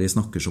tenker at når de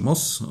snakker som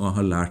oss og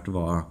har lært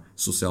hva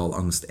sosial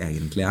angst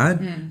egentlig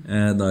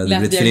da de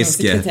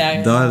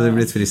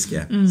blitt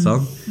friske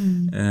sånn?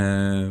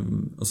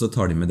 Og så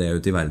tar de med det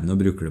ut I verden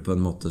og bruker det på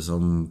en måte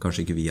som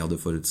kanskje ikke vi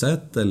hadde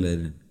forutsett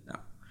eller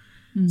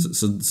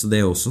Så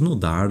det også noe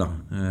der da.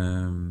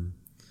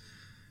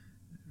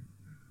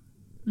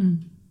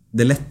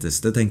 Det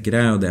letteste, tenker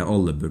jeg, og det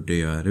alle burde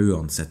gjøre,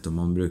 uansett om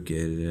man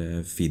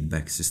bruker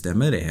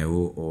feedback-systemer,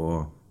 jo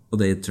og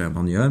det tror jeg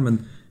man gjør, men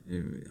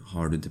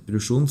har du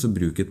depresjon, så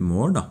bruk et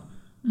mål da,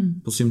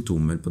 på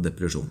symptomer på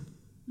depresjon.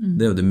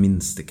 Det jo det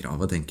minste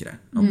kravet, tenker jeg.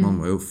 At man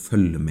må jo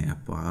følge med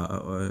på,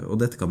 og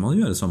dette kan man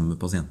gjøre sammen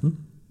med pasienten.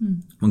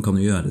 Man kan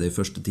jo gjøre det I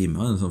første time,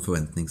 en sånn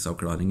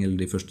forventningsavklaring eller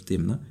de første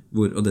timene,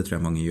 og det tror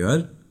jeg mange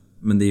gjør,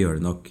 men de gjør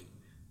det nok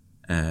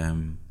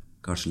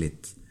kanskje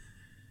litt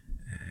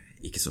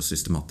ikke så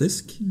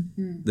systematisk.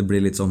 Det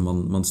blir litt sånn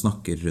man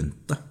snakker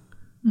rundt det,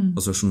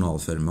 og så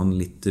journalfører man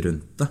litt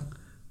rundt det,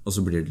 og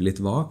så blir det litt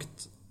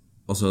vagt,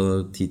 og så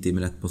 10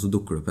 timer etterpå så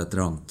dukker det opp et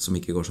eller annet som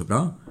ikke går så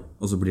bra,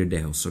 og så blir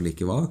det også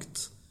like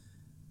vagt.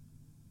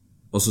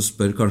 Og så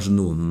spør kanskje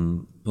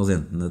noen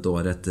pasienten et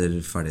år etter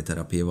ferdig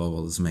terapi hva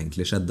var det som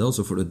egentlig skjedde, og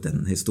så får du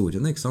den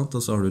historien, ikke sant?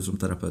 Og så har du som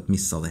terapeut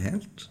misset det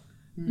helt.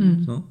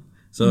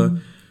 Så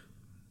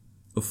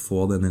å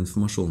få den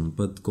informasjonen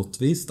på et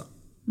godt vis da.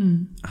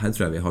 Her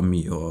tror jeg vi har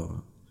mye å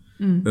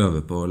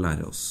øve på å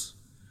lære oss.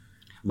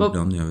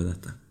 Hvordan gjør vi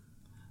dette?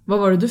 Hva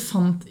var det du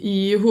fant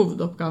I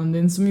hovedoppgaven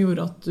din som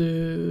gjorde at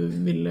du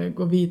ville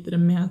gå videre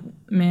med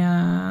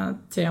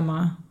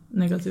temaet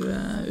negative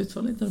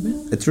utfall I terapi?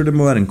 Jeg tror det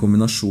må være en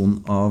kombinasjon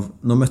av,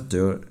 nå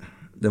møtte jo,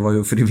 det var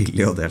jo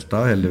frivillig å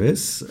delta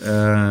heldigvis,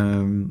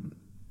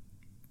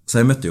 så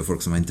jeg møtte jo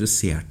folk som var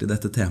interessert I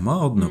dette temaet,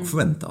 og hadde nok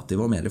forventet at de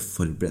var mer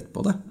forberedt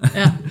på det.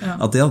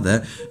 At de hadde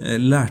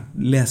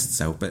lest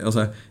seg opp,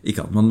 altså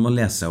ikke at man må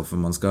lese seg opp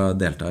for man skal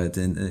delta I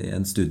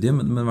en studie,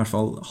 men I hvert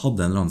fall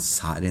hadde en eller annen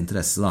sær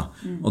interesse da.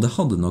 Og det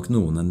hadde nok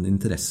noen en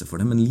interesse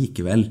for det, men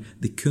likevel,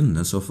 de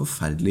kunne så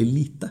forferdelig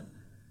lite.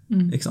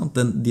 Ikke sant?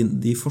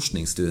 De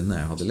forskningsstudiene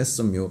jeg hadde lest,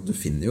 som jo, du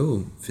finner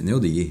jo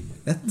de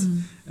rett.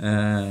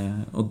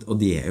 Og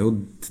de jo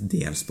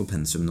dels på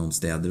pensum noen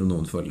steder, og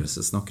noen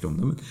følelser snakker om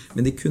det,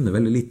 men de kunne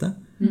veldig lite.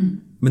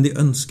 Men de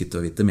ønsket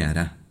å vite mer.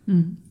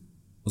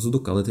 Og så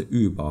dukket det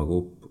til ubehag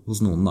opp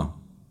hos noen da.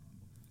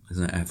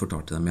 Jeg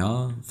fortalte dem,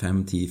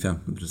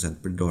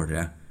 5-10-15% blir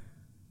dårligere.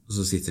 Og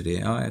så sitter de,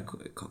 jeg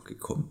kan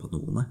ikke komme på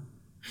noen.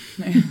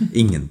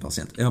 Ingen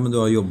pasient. Men du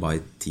har jobbet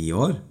I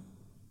 10 år.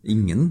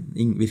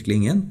 Virkelig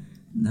ingen?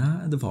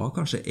 Nei, det var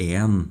kanskje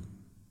en.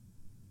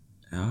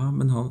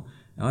 Men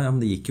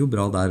det gikk jo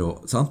bra der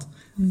også, sant?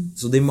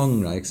 Så de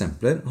manglet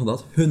eksempler, hadde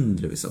hatt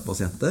hundrevis av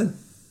pasienter.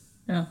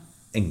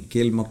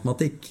 Enkel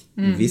matematikk.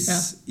 Hvis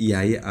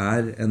jeg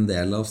en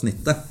del av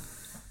snittet.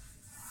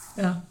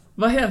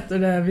 Hva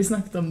heter det? Vi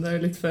snakket om det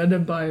litt før,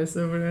 det bias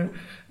over det.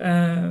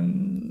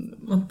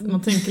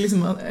 Man tenker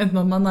liksom enten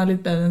at man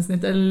litt bedre enn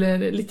snitt,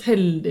 eller litt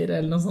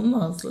heldigere, eller noe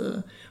sånt. Altså,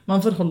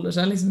 man forholder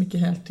seg liksom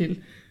ikke helt til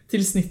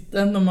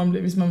snittet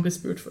hvis man blir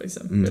spurt for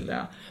eksempel.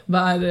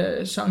 Hva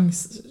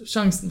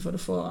sjansen for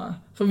å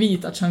få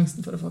vite at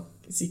sjansen for å få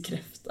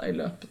kreft I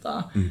løpet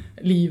av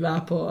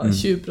livet på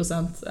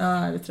 20%,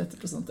 eller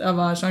 30%.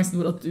 Hva sjansen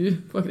for at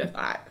du får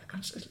kreft?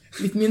 Kanskje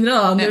litt mindre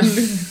da,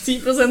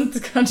 10%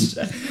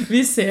 kanskje.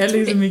 Vi ser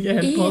liksom ikke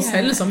helt på oss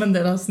selv som en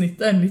del av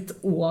snittet, litt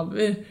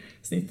over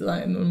snittet da,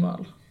 I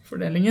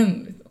normalfordelingen.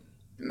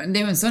 Men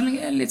det jo en sånn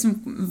litt sånn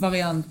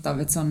variant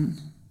av et sånn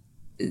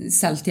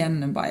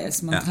selvtjenende bias.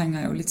 Man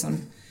trenger jo litt sånn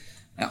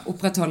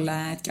opprettholde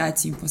et greit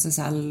syn på seg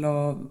selv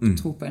og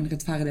tro på en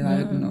rettferdig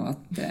verden, og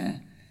at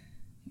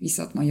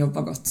viser at man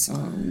jobber godt, så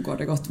går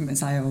det godt med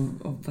seg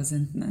og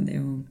pasientene.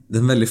 Det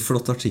en veldig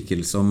flott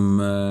artikkel som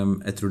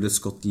jeg tror det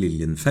Scott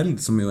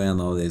Lilienfeld, som jo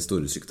en av de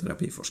store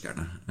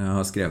psykoterapiforskerne,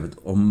 har skrevet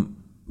om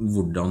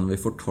hvordan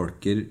vi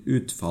fortolker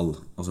utfall,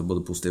 altså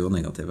både positive og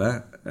negative,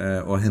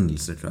 og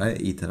hendelser, tror jeg,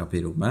 I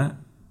terapirommet,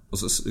 og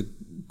så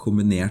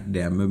kombinert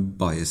det med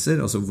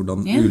biaser, altså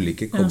hvordan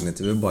ulike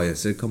kognitive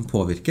biaser kan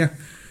påvirke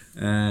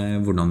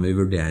hvordan vi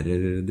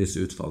vurderer disse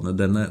utfallene.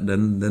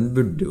 Den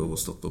burde jo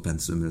stått på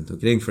pensum rundt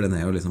omkring, for den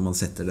jo liksom, man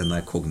setter den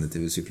der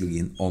kognitive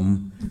psykologien om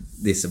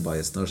disse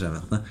biasene og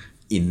skjevhetene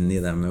inn i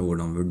det med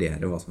hvordan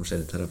vurdere hva som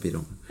skjer i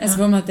terapirommet. Jeg ser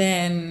på meg at det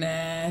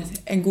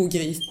en god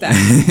gryte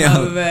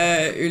av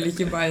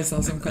ulike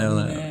biaser som kan...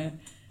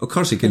 Og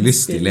kanskje ikke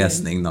lystig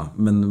lesning da,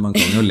 men man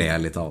kan jo le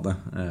litt av det.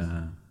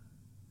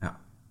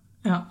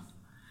 Ja.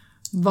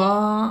 Hva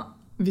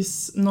hvis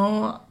nå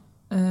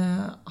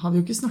har vi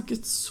jo ikke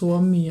snakket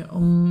så mye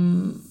om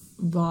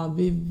hva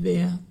vi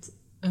vet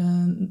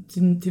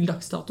til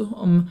dagsdato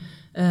om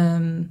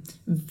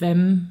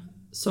hvem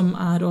som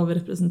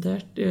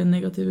overrepresentert i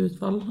negative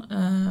utfall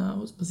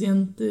hos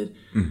pasienter.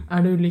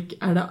 Er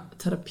det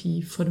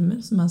terapiformer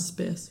som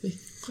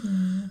spesifikt?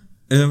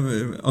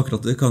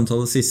 Akkurat vi kan ta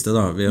det siste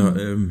da. Vi har,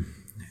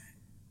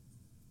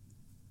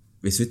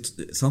 hvis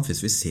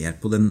vi ser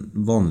på den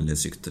vanlige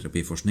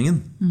psykoterapiforskningen,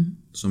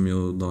 som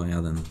jo da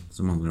den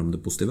som handler om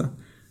det positive,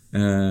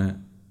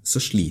 så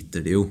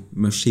sliter de jo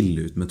med å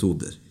skille ut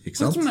metoder, ikke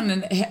sant?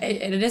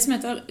 Er det som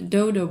heter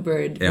dodo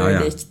bird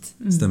verdict?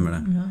 Ja, stemmer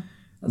det. Ja.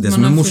 Det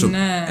som morsomt,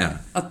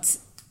 at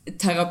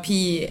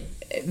terapi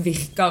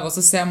virker, og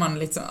så ser man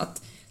litt sånn at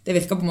det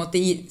virker på en måte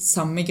i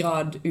samme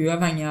grad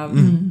uavhengig av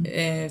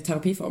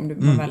terapiform du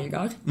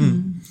velger.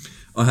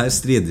 Og her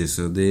strides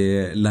jo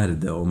de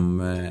lærde om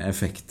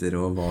effekter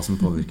og hva som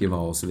påvirker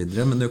hva og så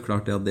videre, men det er jo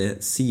klart at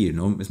det sier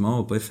noe om, hvis man har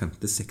holdt på i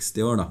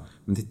 50-60 år da,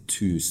 med de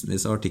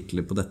tusenvis av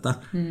artikler på dette,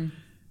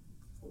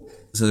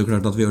 så er det jo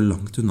klart at vi er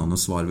langt unna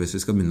noe svar hvis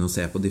vi skal begynne å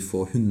se på de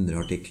få 100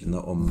 artiklene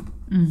om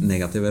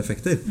negative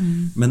effekter.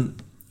 Men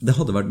det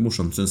hadde vært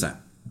morsomt, synes jeg,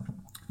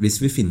 hvis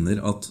vi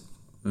finner at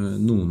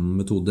noen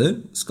metoder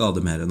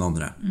skader mer enn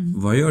andre.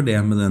 Hva gjør det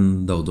med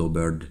den dodo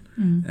bird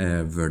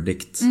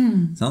verdict?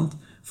 Sant?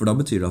 For da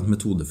betyr det at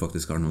metoder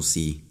faktisk har noe å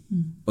si.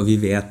 Og vi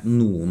vet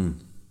noen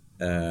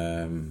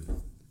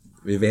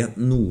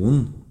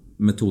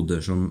metoder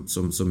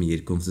som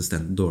gir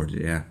konsistent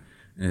dårligere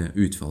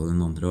utfall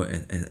enn andre, og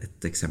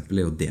et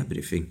eksempel er jo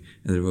debriefing.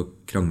 Jeg drev og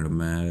kranglet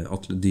med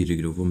Atle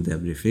Dyregrov om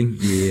debriefing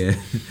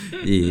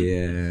i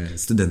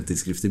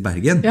studenttidsskrift i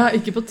Bergen. Ja,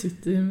 ikke på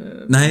Twitter.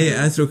 Nei,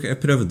 jeg tror ikke,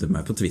 jeg prøvde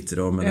meg på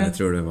Twitter også, men jeg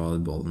tror det var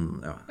bollen,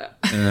 ja.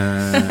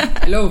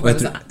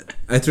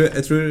 Jeg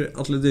tror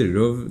Atle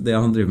Dyregrov, det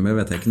han driver med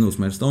vet jeg ikke noe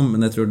som helst om,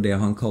 men jeg tror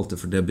det han kalte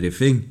for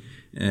debriefing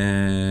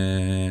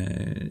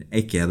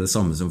ikke det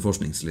samme som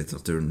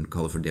forskningslitteraturen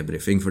kaller for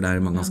debriefing, for det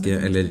man ganske,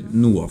 eller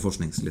noe av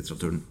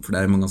forskningslitteraturen, for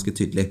det man ganske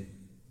tydelig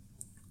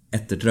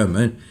etter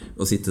traumer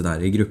å sitte der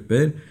i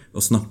grupper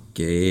og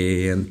snakke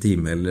i en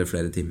time eller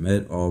flere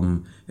timer om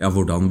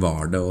hvordan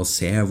var det å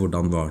se,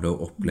 hvordan var det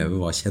å oppleve,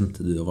 hva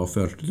kjente du og hva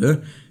følte du,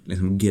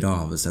 liksom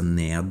grave seg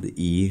ned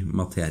i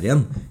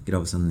materien,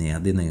 grave seg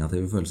ned i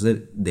negative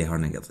følelser, det har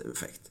negativ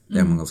effekt,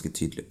 det man ganske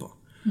tydelig på.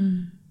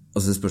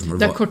 Altså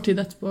det kort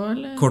tid etterpå,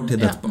 eller? Kort tid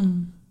etterpå.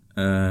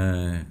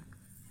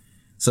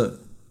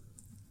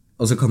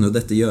 Og så kan jo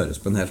dette gjøres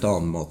på en helt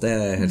annen måte,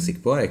 jeg helt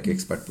sikker på. Jeg ikke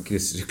ekspert på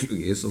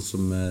krisepsykologi, sånn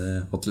som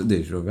Atle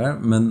Dyregrov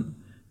men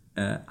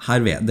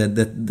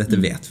dette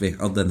vet vi,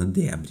 at denne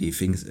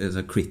debriefing,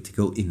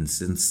 critical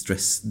incident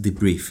stress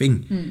debriefing,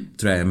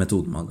 tror jeg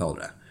metoden man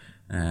kaller det.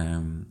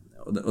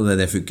 Og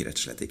det funker rett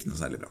og slett ikke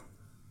noe særlig bra.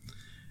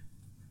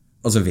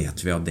 Og så vet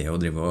vi at det å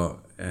drive og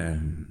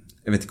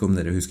jeg vet ikke om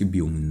dere husker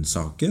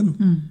Bjugn-saken,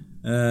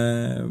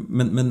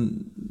 men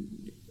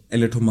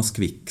eller Thomas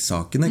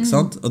Quick-saken, ikke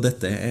sant? Og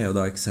dette jo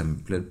da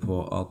eksempler på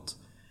at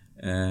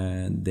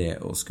det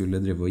å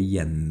skulle drive og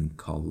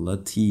gjenkalle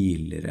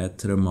tidligere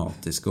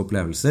traumatiske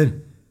opplevelser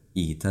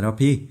i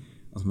terapi,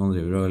 altså man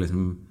driver og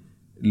liksom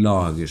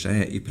lager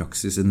seg i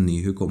praksis en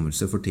ny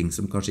hukommelse for ting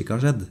som kanskje ikke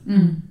har skjedd.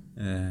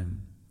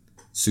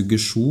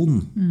 Suggesjon,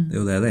 det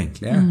jo det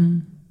egentlig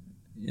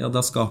Ja,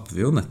 da skaper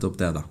vi jo nettopp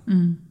det da.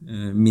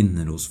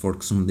 Minner hos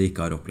folk som de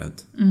ikke har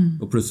opplevd.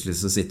 Og plutselig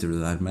så sitter du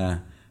der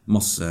med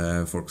masse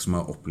folk som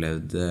har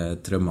opplevd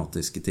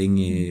traumatiske ting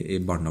i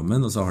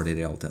barndommen, og så har de i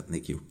realiteten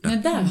ikke gjort det.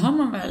 Men der har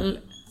man vel...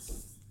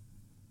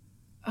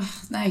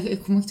 Nei,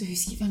 jeg kommer ikke til å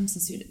huske hvem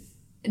som studie.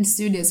 En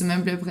studie som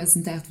jeg ble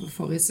presentert for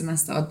forrige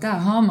semester, at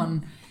der har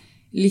man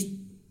litt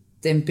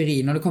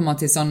empiri når det kommer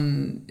til sånn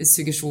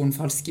suggesjon,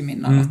 falske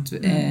minner, at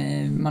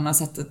man har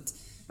sett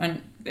en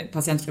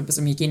pasientgruppe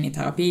som gikk inn i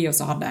terapi, og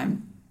så hadde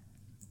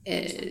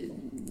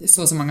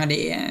så mange av de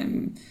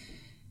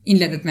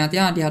innledet med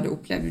at de hadde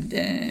opplevd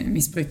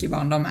misbruk i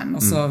barndommen,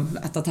 og så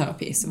etter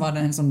terapi så var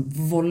det en sånn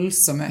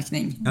voldsom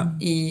økning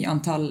i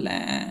antall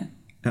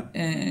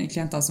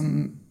klienter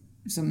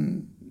som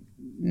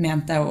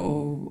mente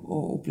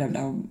og opplevde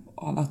å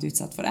ha vært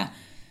utsatt for det.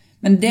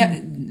 Men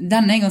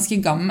den ganske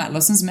gammel,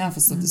 og sånn som jeg har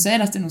forstått det, så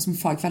dette noe som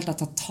fagfeltet har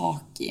tatt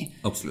tak i.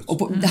 Absolutt.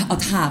 Og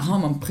at her har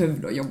man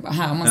prøvd å jobbe,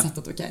 her har man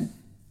sett at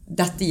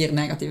dette gir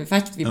negativ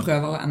effekt, vi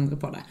prøver å endre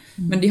på det.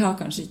 Men de har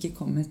kanskje ikke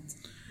kommet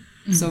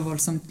så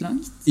voldsomt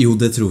langt? Jo,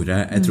 det tror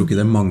jeg. Jeg tror ikke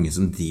det mange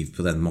som driver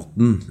på den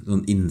måten.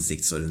 Sånn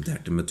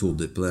innsiktsorienterte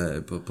metoder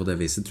på det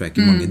viset tror jeg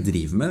ikke mange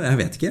driver med. Jeg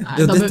vet ikke.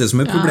 Det dette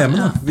som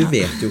problemet da. Vi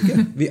vet jo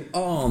ikke. Vi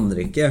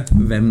aner ikke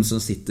hvem som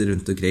sitter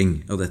rundt omkring.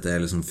 Og dette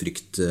liksom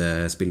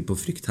spill på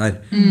frykt her.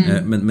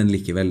 Men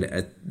likevel,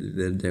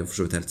 det for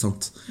så vidt helt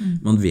sant.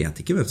 Man vet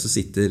ikke hvem som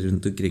sitter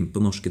rundt omkring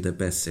på norske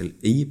DPS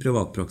i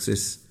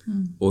privatpraksis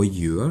og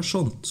gjør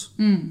sånt.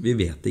 Vi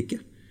vet ikke.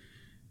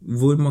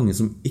 Hvor mange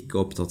som ikke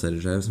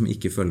oppdaterer seg, som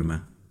ikke følger med.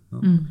 Ja.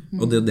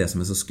 Og det det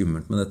som så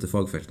skummelt med dette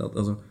fagfeltet. At,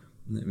 altså,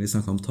 vi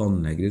snakket om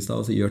tannleger I sted,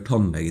 altså, gjør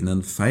tannlegen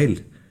en feil,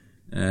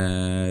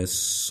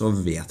 så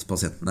vet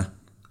pasienten det.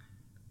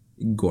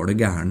 Går det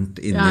gærent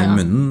inn I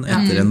munnen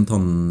etter en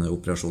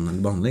tannoperasjon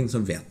eller behandling, så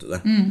vet du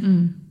det.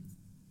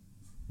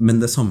 Men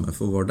det samme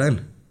for vår del.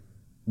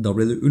 Da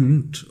blir det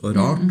ullent og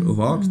rart og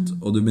vagt,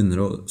 og du begynner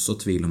å så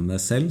tvil om deg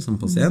selv som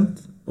pasient,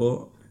 og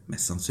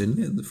mest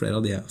sannsynlig, flere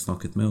av de jeg har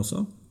snakket med også,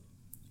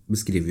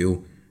 beskriver jo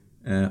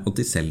at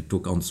de selv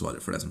tok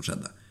ansvaret for det som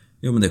skjedde.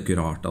 Jo, men det jo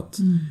ikke rart at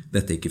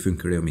dette ikke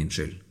funker, det jo min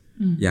skyld.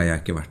 Jeg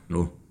ikke vært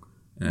noe.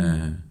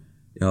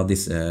 Ja,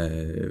 disse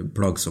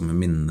plagsomme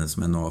minnene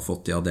som jeg nå har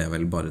fått, ja, det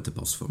vel bare til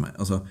pass for meg.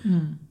 Altså,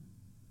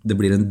 det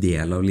blir en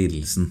del av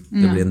lidelsen.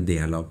 Det blir en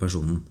del av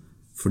personen.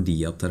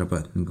 Fordi at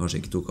terapeuten kanskje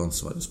ikke tok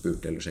ansvar og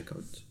spurte eller sjekket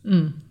ut.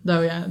 Det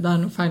det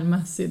noe feil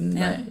med, siden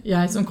det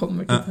jeg som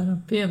kommer til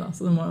terapi, da,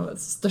 så det må jo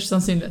være størst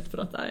sannsynlighet for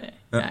at det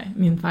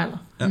min feil.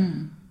 Da.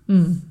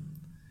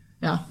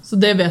 Ja, så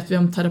det vet vi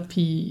om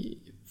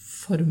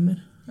terapiformer.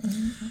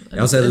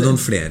 Ja, så det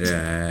noen flere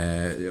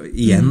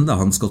igjen da,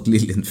 han Scott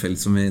Liljenfeld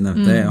som vi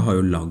nevnte, jeg har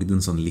jo lagd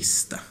en sånn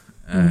liste.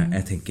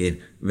 Jeg tenker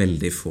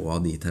veldig få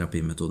av de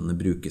terapimetodene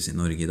brukes I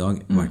Norge I dag,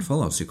 I hvert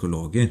fall av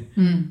psykologer.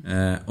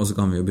 Og så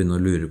kan vi jo begynne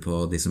å lure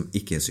på de som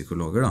ikke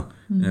psykologer da,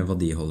 hva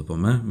de holder på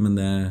med, men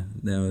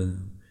det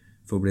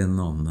får bli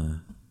en annen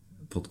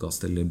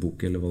podcast eller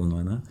bok eller hva det nå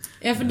er.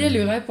 Ja, for det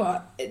lurer jeg på,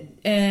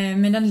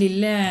 med den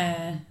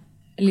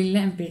lille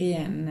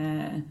empirien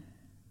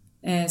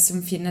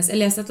som finnes.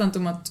 Jeg leste et eller annet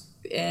om at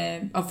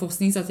av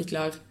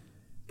forskningsartikler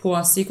på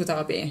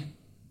psykoterapi,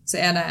 så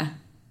det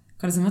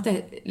kan det som at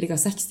det ligger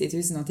 60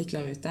 000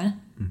 artikler ute,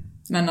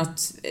 men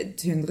at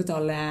et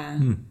hundretallet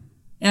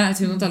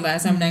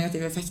som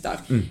negative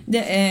effekter.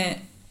 Det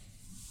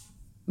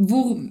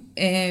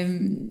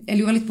jeg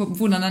lurer litt på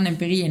hvordan den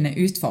empirien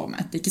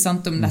utformet, ikke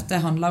sant? Om dette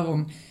handler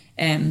om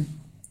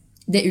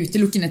det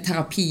utelukkende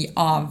terapi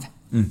av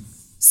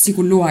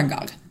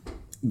psykologer,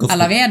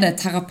 eller det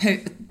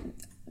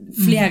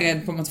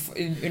flere på en måte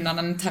under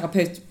den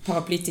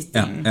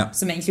terapeut-paraplytittelen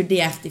som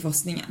inkludert I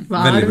forskningen.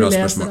 Veldig bra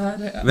spørsmål.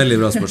 Veldig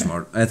bra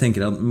spørsmål. Jeg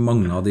tenker at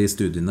mange av de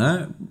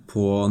studiene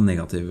på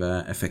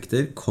negative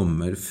effekter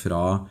kommer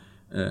fra,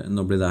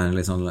 nå blir det en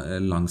litt sånn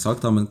lang sak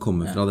da, men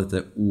kommer fra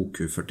dette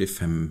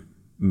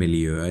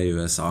OK45-miljøet I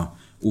USA.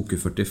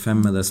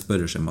 OK45 det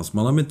spørreskjema som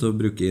man har begynt å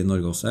bruke I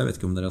Norge også, jeg vet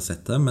ikke om dere har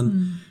sett det,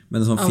 men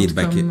det sånn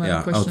feedback,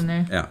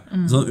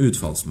 sånn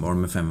utfallsmål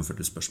med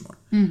 45 spørsmål.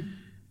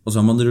 Og så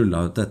har man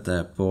rullet ut dette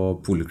på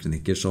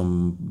poliklinikker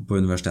som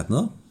på universitetene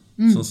da,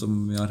 sånn som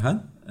vi har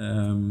her.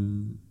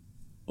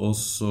 Og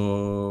så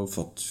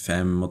fått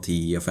 5 og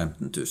 10 og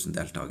 15 000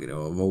 deltagere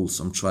og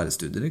voldsomt svære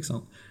studier, ikke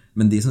sant?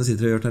 Men de som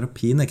sitter og gjør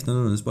terapien ikke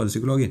nødvendigvis bare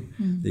psykologer.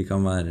 De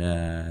kan være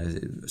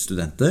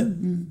studenter,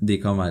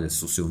 de kan være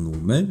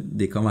sosionomer,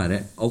 de kan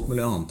være alt mulig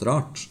annet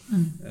rart.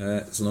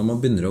 Så når man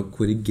begynner å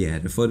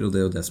korrigere for, og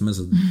det jo det som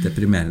så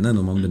deprimerende,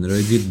 når man begynner å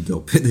rydde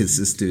opp I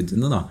disse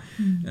studiene da,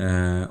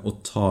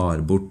 og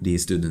tar bort de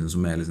studiene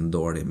som liksom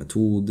dårlig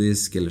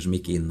metodisk, eller som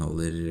ikke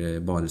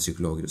inneholder bare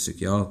psykologer og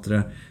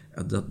psykiatere,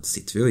 ja, da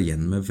sitter vi jo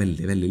igjen med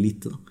veldig, veldig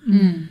lite da.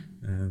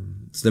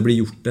 Så det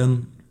blir gjort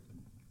en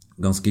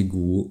ganske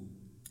god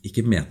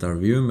ikke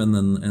meta-review, men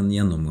en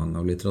gjennomgang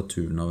av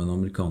litteraturen av en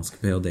amerikansk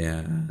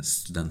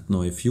PhD-student nå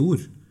I fjor.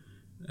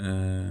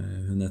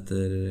 Hun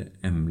heter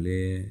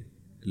Emily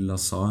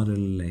Lazar,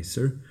 eller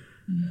Laser,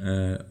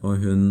 og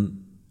hun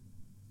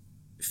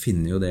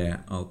finner jo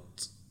det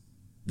at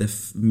det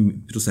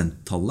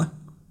prosenttallet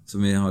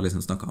som vi har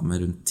liksom snakket om,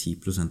 rundt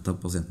 10% av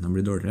pasientene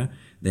blir dårligere,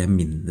 det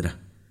mindre.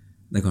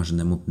 Det kanskje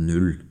ned mot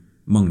 0.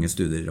 Mange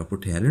studier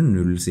rapporterer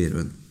 0, sier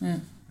hun.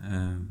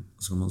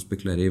 Så kan man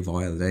spekulere I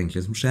hva det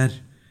egentlig som skjer.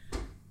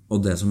 Og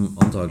det som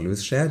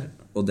antageligvis skjer,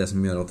 og det som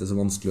gjør at det så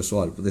vanskelig å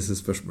svare på disse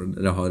spørsmålene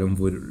dere har om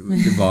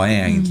hva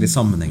egentlig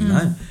sammenhengen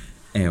her,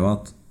 jo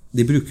at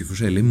de bruker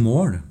forskjellige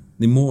mål.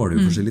 De måler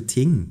jo forskjellige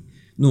ting.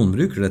 Noen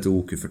bruker det til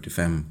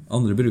OK45,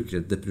 andre bruker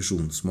et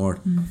depresjonsmål.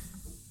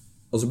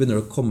 Og så begynner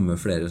det å komme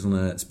flere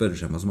sånne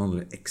spørreskjema som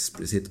handler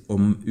eksplisitt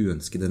om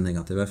uønskede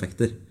negative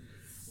effekter.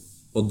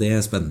 Og det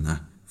spennende,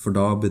 for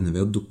da begynner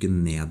vi å dukke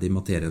ned I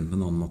materien på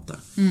en annen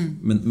måte.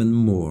 Men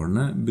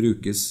målene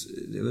brukes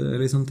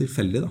litt sånn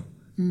tilfeldig da.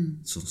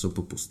 Sånn som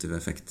på positiv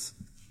effekt.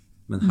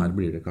 Men her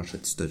blir det kanskje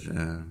et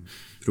større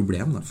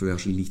problem da, for vi har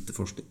så lite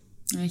forskning.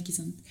 Ja, ikke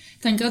sant. Jeg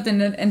tenker at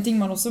en ting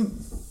man også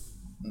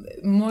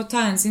må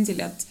ta hensyn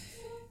til at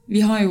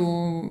vi har jo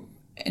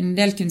en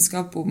del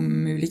kunnskap om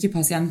ulike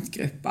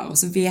pasientgrupper, og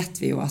så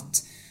vet vi jo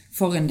at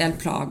for en del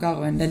plager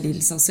og en del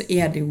lidelser så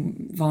det jo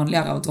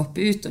vanligere å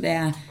droppe ut, og det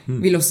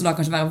vil også da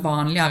kanskje være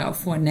vanligere å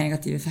få en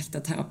negativ effekt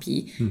av terapi.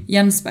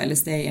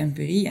 Gjenspeiles det I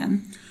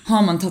empirien?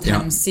 Har man tatt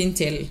hensyn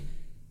til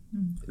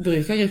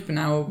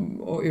brukergruppene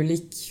og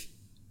ulik...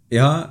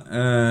 Ja,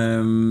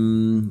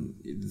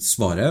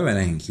 svaret vel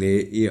egentlig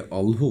i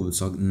all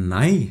hovedsak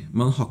nei.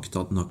 Man har ikke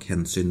tatt nok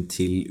hensyn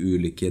til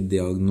ulike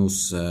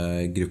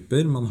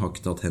diagnosegrupper. Man har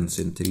ikke tatt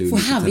hensyn til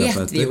ulike terapeuter.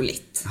 For her vet vi jo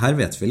litt. Her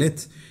vet vi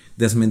litt.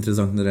 Det som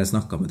interessant når jeg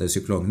snakker med de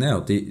psykologene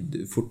at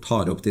de fort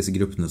tar opp disse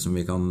gruppene som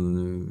vi kan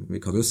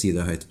jo si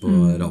det høyt på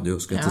radio,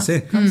 skal jeg ikke si.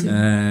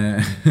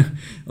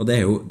 Og det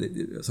jo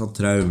sånn,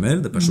 traumer,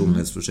 det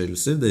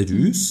personlighetsforstyrrelser, det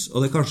rus,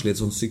 og det kanskje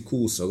litt sånn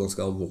psykose og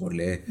ganske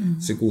alvorlig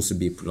psykose,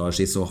 bipolar,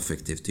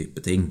 schizoaffektiv type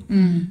ting.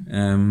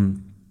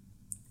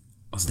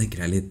 Altså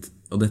tenker jeg litt,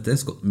 og dette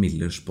Scott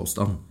Millers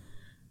påstand,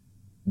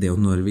 det jo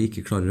når vi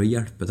ikke klarer å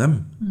hjelpe dem,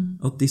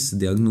 at disse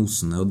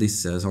diagnosene og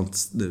disse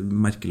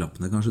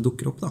merkelappene kanskje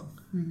dukker opp da.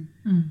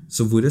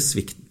 Så hvor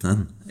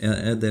svikten?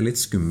 Det litt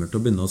skummelt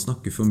å begynne å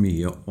snakke for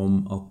mye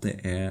om at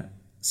det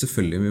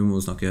selvfølgelig vi må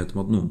snakke høyt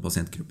om at noen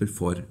pasientgrupper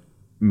får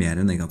mer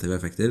negative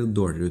effekter og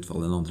dårligere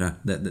utfall enn andre.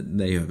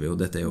 Det gjør vi jo,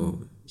 dette jo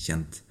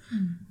kjent.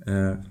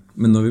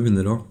 Men når vi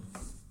begynner å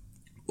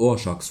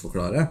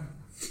årsaksforklare,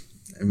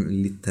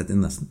 litt tett i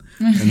nesten,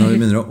 men når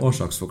vi begynner å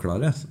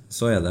årsaksforklare,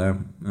 så det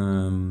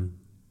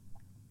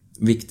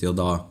viktig å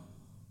da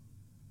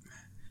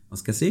hva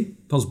skal jeg si?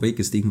 Pass på å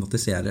ikke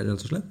stigmatisere, rett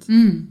og slett.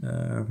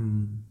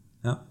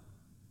 Ja.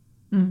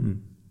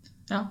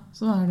 Ja,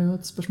 så det jo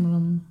et spørsmål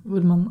om hvor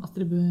man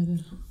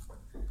attribuerer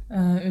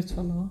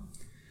utfallet da.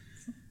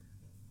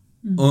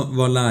 Og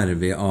hva lærer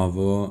vi av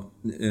å...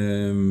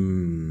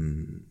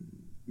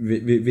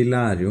 Vi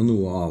lærer jo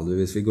noe av det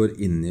hvis vi går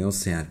inn i og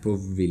ser på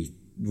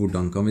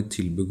hvordan kan vi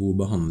tilby god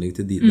behandling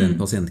til den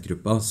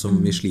pasientgruppa som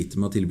vi sliter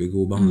med å tilby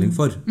god behandling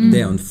for. Det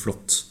jo en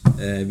flott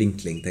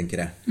vinkling,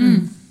 tenker jeg.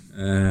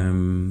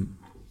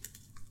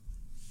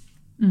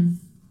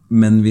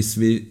 Men hvis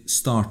vi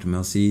starter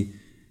med å si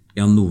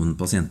ja, noen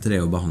pasienter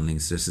jo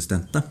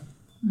behandlingsresistente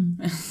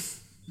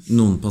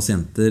noen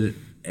pasienter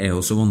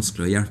jo så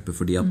vanskelig å hjelpe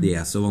fordi at de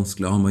så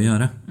vanskelig å ha med å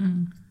gjøre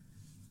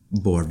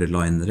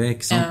borderlinere,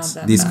 ikke sant?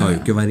 De skal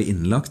jo ikke være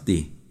innlagt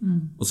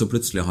og så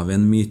plutselig har vi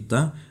en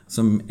myte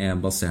som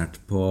basert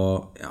på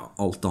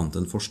alt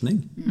annet enn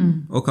forskning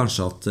og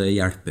kanskje at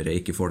hjelpere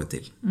ikke får det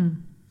til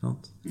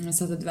Jeg har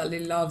satt et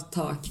veldig lavt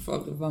tak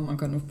for hva man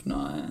kan oppnå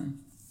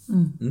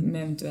med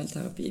eventuell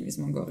terapi hvis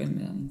man går inn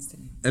med den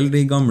innstillingen. Eller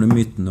de gamle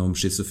mytene om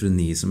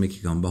schizofreni som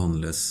ikke kan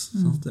behandles.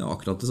 Det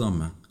akkurat det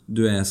samme.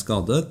 Du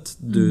skadet,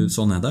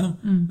 sånn det.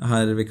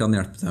 Her vi kan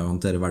hjelpe deg å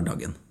håndtere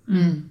hverdagen.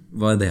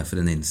 Hva det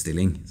for en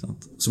innstilling?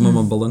 Sant? Så må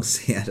man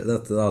balansere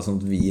dette da, sånn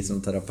at vi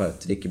som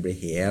terapeuter ikke blir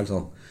helt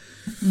sånn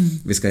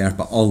vi skal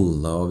hjelpe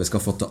alle og vi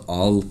skal få til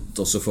alt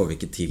og så får vi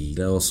ikke til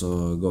det og så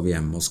går vi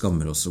hjem og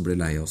skammer oss og blir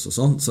lei oss og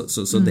sånn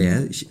så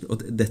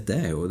dette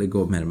jo det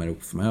går mer og mer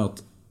opp for meg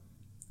at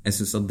jeg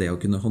synes at det å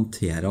kunne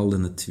håndtere all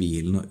denne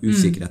tvilen og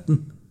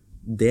usikkerheten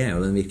det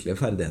jo den virkelige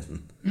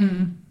ferdigheten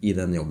i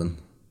den jobben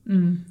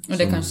og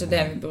det kanskje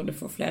det vi burde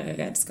få flere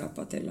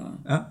redskaper til å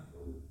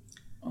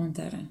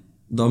håndtere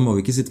da må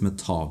vi ikke sitte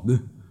med tabu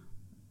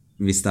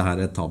hvis det her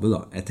et tabu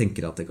da, jeg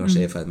tenker at det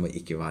kanskje i ferd med å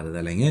ikke være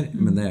det lenger,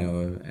 men det jo,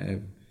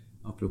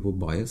 apropos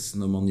bias,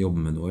 når man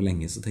jobber med noe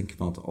lenge, så tenker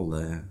man at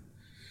alle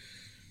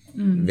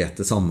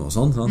vet det samme og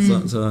sånn,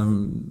 så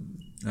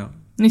ja.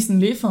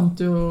 Nissen Lie fant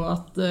jo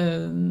at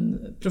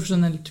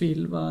profesjonell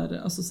tvil var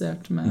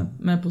assosiert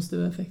med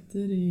positive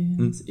effekter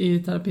i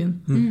terapien.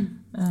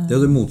 Det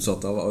jo det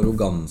motsatte av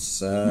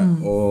arroganse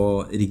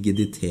og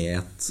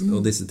rigiditet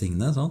og disse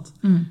tingene, sant?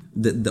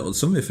 Det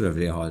som vi for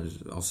øvrig har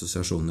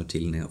assosiasjoner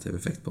til negativ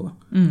effekt på.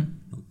 Da.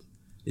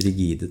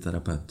 Rigide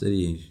terapeuter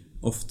gir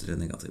oftere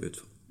negativ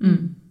utfall.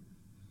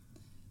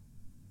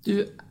 Du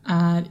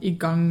i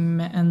gang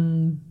med en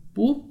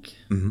bok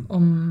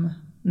om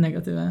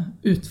negative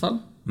utfall.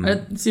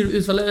 Sier du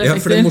utfall eller effekter? Ja,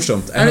 for det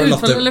morsomt. Det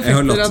utfall eller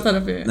effekter av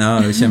terapi? Ja,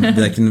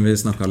 det kunne vi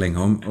snakket lenge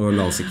om, og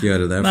la oss ikke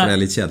gjøre det, for det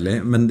litt kjedelig.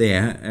 Men det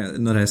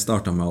når jeg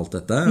startet med alt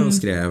dette, og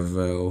skrev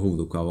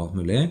hovedoppgave og alt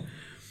mulig,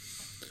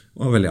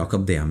 og var veldig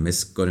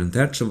akademisk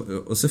orientert,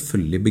 og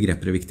selvfølgelig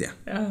begreper viktige.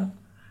 Ja.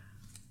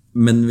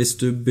 Men hvis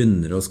du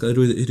begynner å skal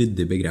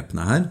rydde i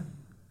begrepene her,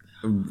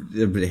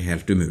 det blir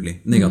helt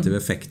umulig. Negative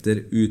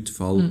effekter,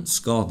 utfall,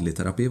 skadelig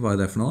terapi, hva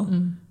det for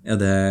noe?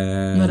 Det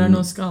når det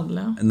noe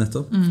skadelig, ja.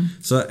 Nettopp.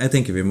 Så jeg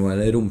tenker vi må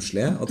være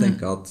romslige og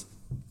tenke at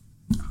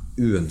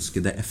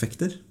uønskede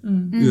effekter,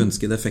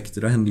 uønskede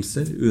effekter og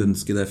hendelser,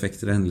 uønskede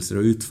effekter og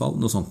hendelser og utfall,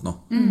 noe sånt nå.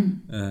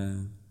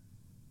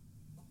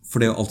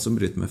 For det jo alt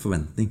som bryter med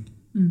forventning,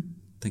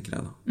 tenker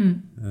jeg da.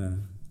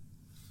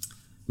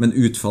 Men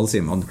utfall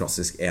sier man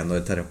klassisk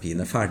når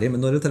terapien ferdig,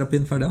 men når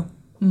terapien ferdig, ja?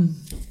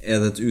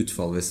 Det et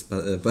utfall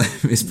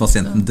hvis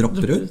pasienten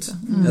dropper ut?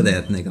 Det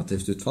et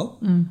negativt utfall?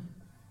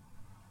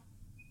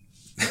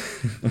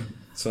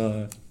 Så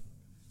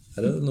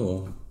det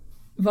noe...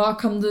 Hva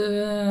kan du...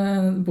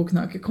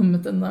 Boken har ikke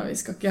kommet ennå, vi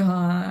skal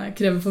ikke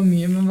kreve for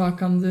mye, men hva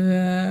kan du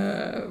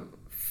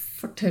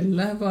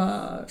fortelle?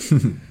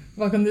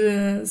 Hva kan du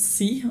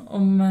si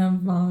om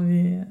hva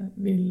vi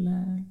vil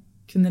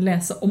kunne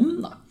lese om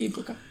da, i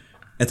boka?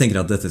 Jeg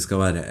tenker at dette skal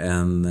være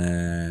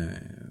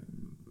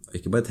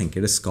ikke bare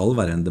tenker, det skal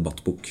være en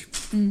debattbok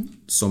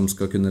som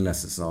skal kunne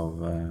leses av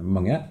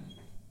mange.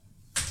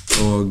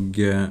 Og og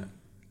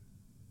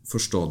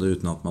forstå det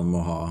uten at man må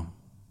ha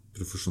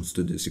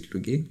profesjonsstudie i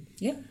psykologi.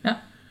 Ja.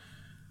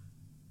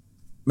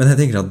 Men jeg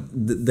tenker at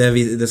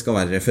det skal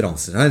være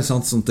referanser her,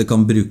 sant? Sånn at det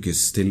kan brukes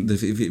til...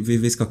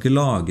 Vi skal ikke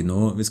lage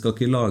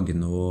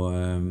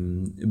noe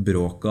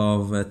bråk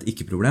av et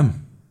ikke-problem.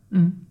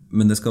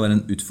 Men det skal være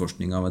en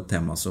utforskning av et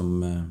tema som...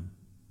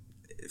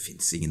 Det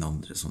finnes ingen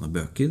andre sånne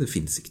bøker. Det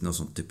finnes ikke noe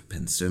sånn type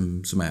pensum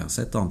som jeg har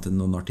sett, annet enn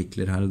noen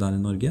artikler her og der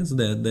i Norge. Så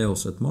det er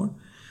også et mål.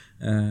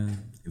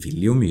 Jeg vil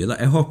jo mye da.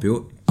 Jeg håper jo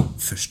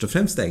først og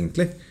fremst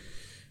egentlig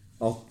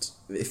at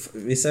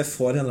hvis jeg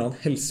får en eller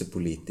annen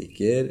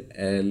helsepolitiker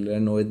eller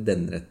noe i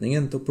den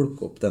retningen til å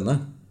plukke opp denne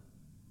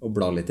og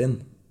bla litt inn,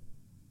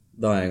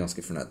 da er jeg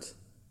ganske fornøyd.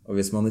 Og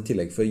hvis man i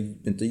tillegg får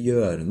begynt å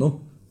gjøre noe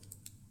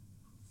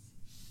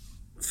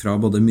fra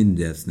både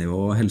myndighetsnivå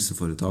og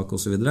helseforetak og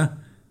så videre,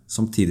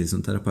 samtidig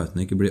som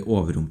terapeutene ikke blir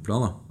overrumplet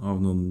da, av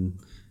noen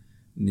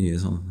nye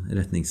sånn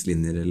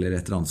retningslinjer eller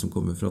et eller annet som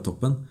kommer fra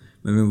toppen,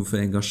 men vi må få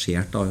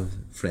engasjert av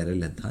flere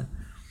ledd her.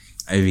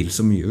 Jeg vil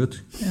så mye, vet du.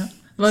 Ja.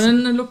 Det var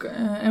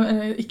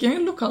ikke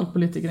en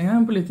lokalpolitiker engang,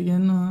 en politiker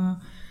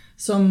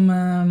som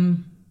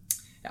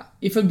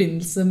i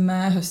forbindelse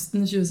med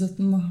høsten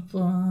 2017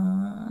 da,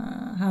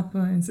 her på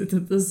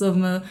instituttet som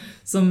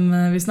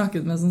vi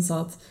snakket med, som sa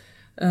at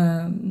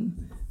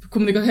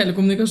hele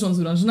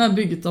kommunikasjonsbransjen er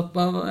bygget opp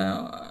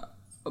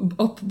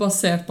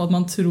basert på at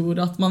man tror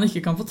at man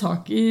ikke kan få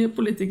tak i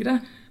politikere.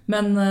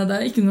 Men det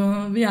er ikke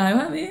noe, vi er jo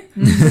her,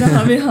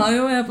 vi har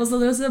jo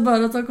e-postadresse,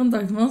 bare å ta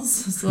kontakt med oss,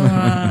 så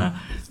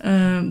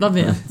da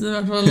vet du i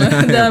hvert fall,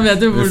 det vet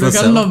du hvor du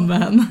kan lobbe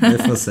henne. Vi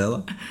får se da.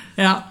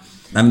 Ja.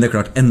 Nei, men det er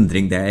klart,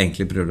 endring, det jeg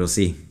egentlig prøver å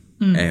si,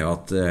 er jo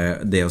at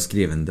det å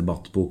skrive en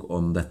debattbok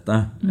om dette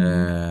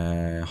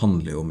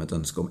handler jo om et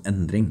ønske om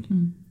endring,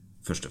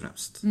 først og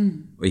fremst.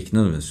 Og ikke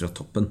nødvendigvis fra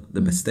toppen.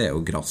 Det beste er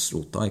jo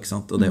grasrota, ikke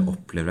sant? Og det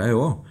opplever jeg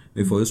jo også.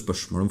 Vi får jo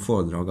spørsmål om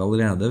foredrag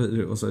allerede,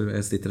 og så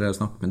jeg sitter der og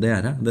snakker med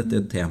dere. Dette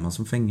er et tema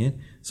som fenger.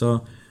 Så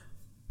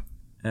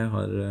jeg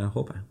har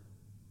håpet.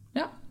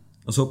 Ja.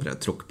 Og så håper jeg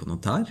å tråkke på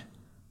noen tær.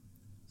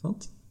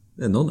 Sant?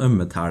 Det er noen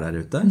ømme tær der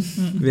ute.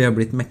 Vi har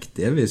blitt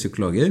mektige, vi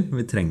psykologer.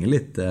 Vi trenger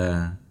litt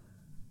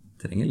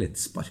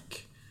spark.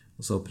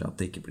 Og så håper jeg at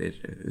det ikke blir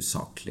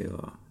usaklig,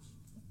 og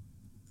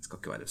det skal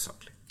ikke være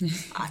usaklig.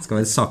 Det skal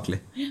være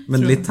saklig,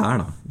 men litt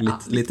her da.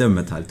 Litt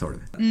ømmet her tåler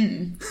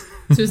vi.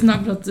 Tusen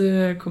takk for at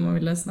du kom og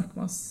ville snakke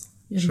med oss.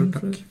 Selv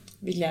takk.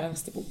 Vi gleder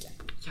oss til boken.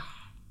 Ja.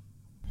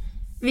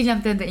 Vi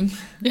glemte en ting.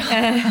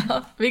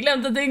 Ja, vi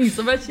glemte en ting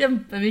som er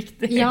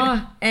kjempeviktig.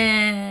 Ja,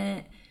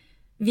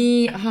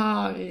 vi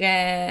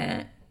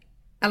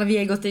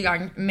er gått i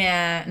gang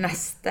med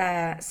neste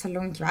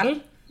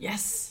salongkveld.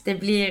 Yes. Det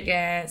blir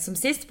som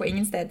sist på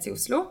ingen steds i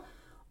Oslo,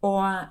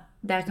 og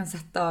dere kan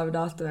sette av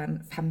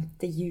datoen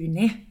 5.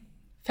 juni.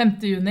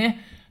 5.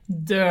 juni.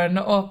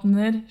 Dørene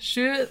åpner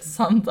 7.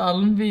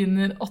 Samtalen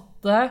begynner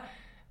 8.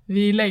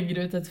 Vi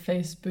legger ut et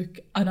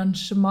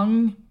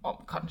Facebook-arrangement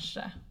om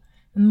kanskje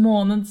en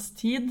måneds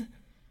tid.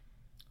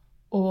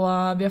 Og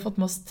vi har fått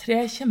med oss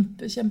 3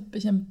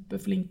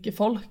 kjempeflinke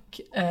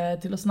folk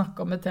til å snakke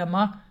om et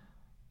tema.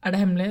 Er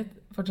det hemmelig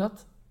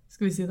fortsatt?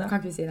 Skal vi si det?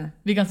 Kan ikke vi si det?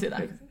 Vi kan si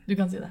det. Du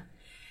kan si det.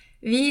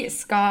 Vi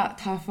skal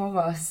ta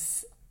for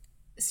oss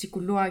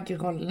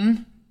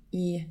psykologrollen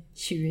i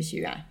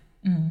 2020.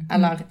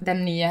 Eller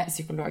den nye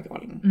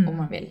psykologrollen, om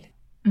man vil.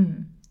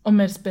 Og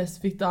mer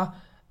spesifikt da,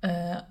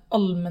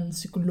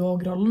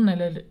 allmennpsykologrollen,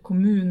 eller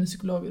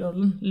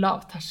kommunepsykologrollen,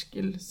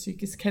 lavterskel,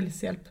 psykisk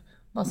helsehjelp.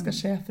 Hva skal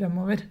skje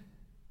fremover?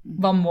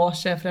 Hva må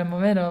skje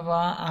fremover, og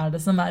hva er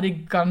det som er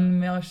i gang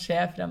med å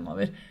skje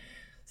fremover?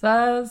 Så det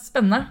er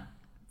spennende.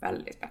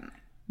 Veldig spennende.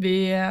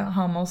 Vi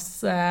har med oss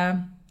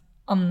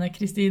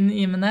Anne-Kristin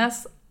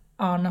Imenes,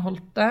 Arne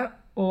Holte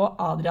og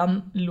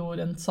Adrian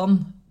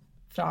Lorenzon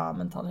fra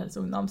Mental Helse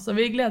Ungdom. Så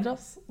vi gleder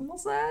oss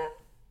masse.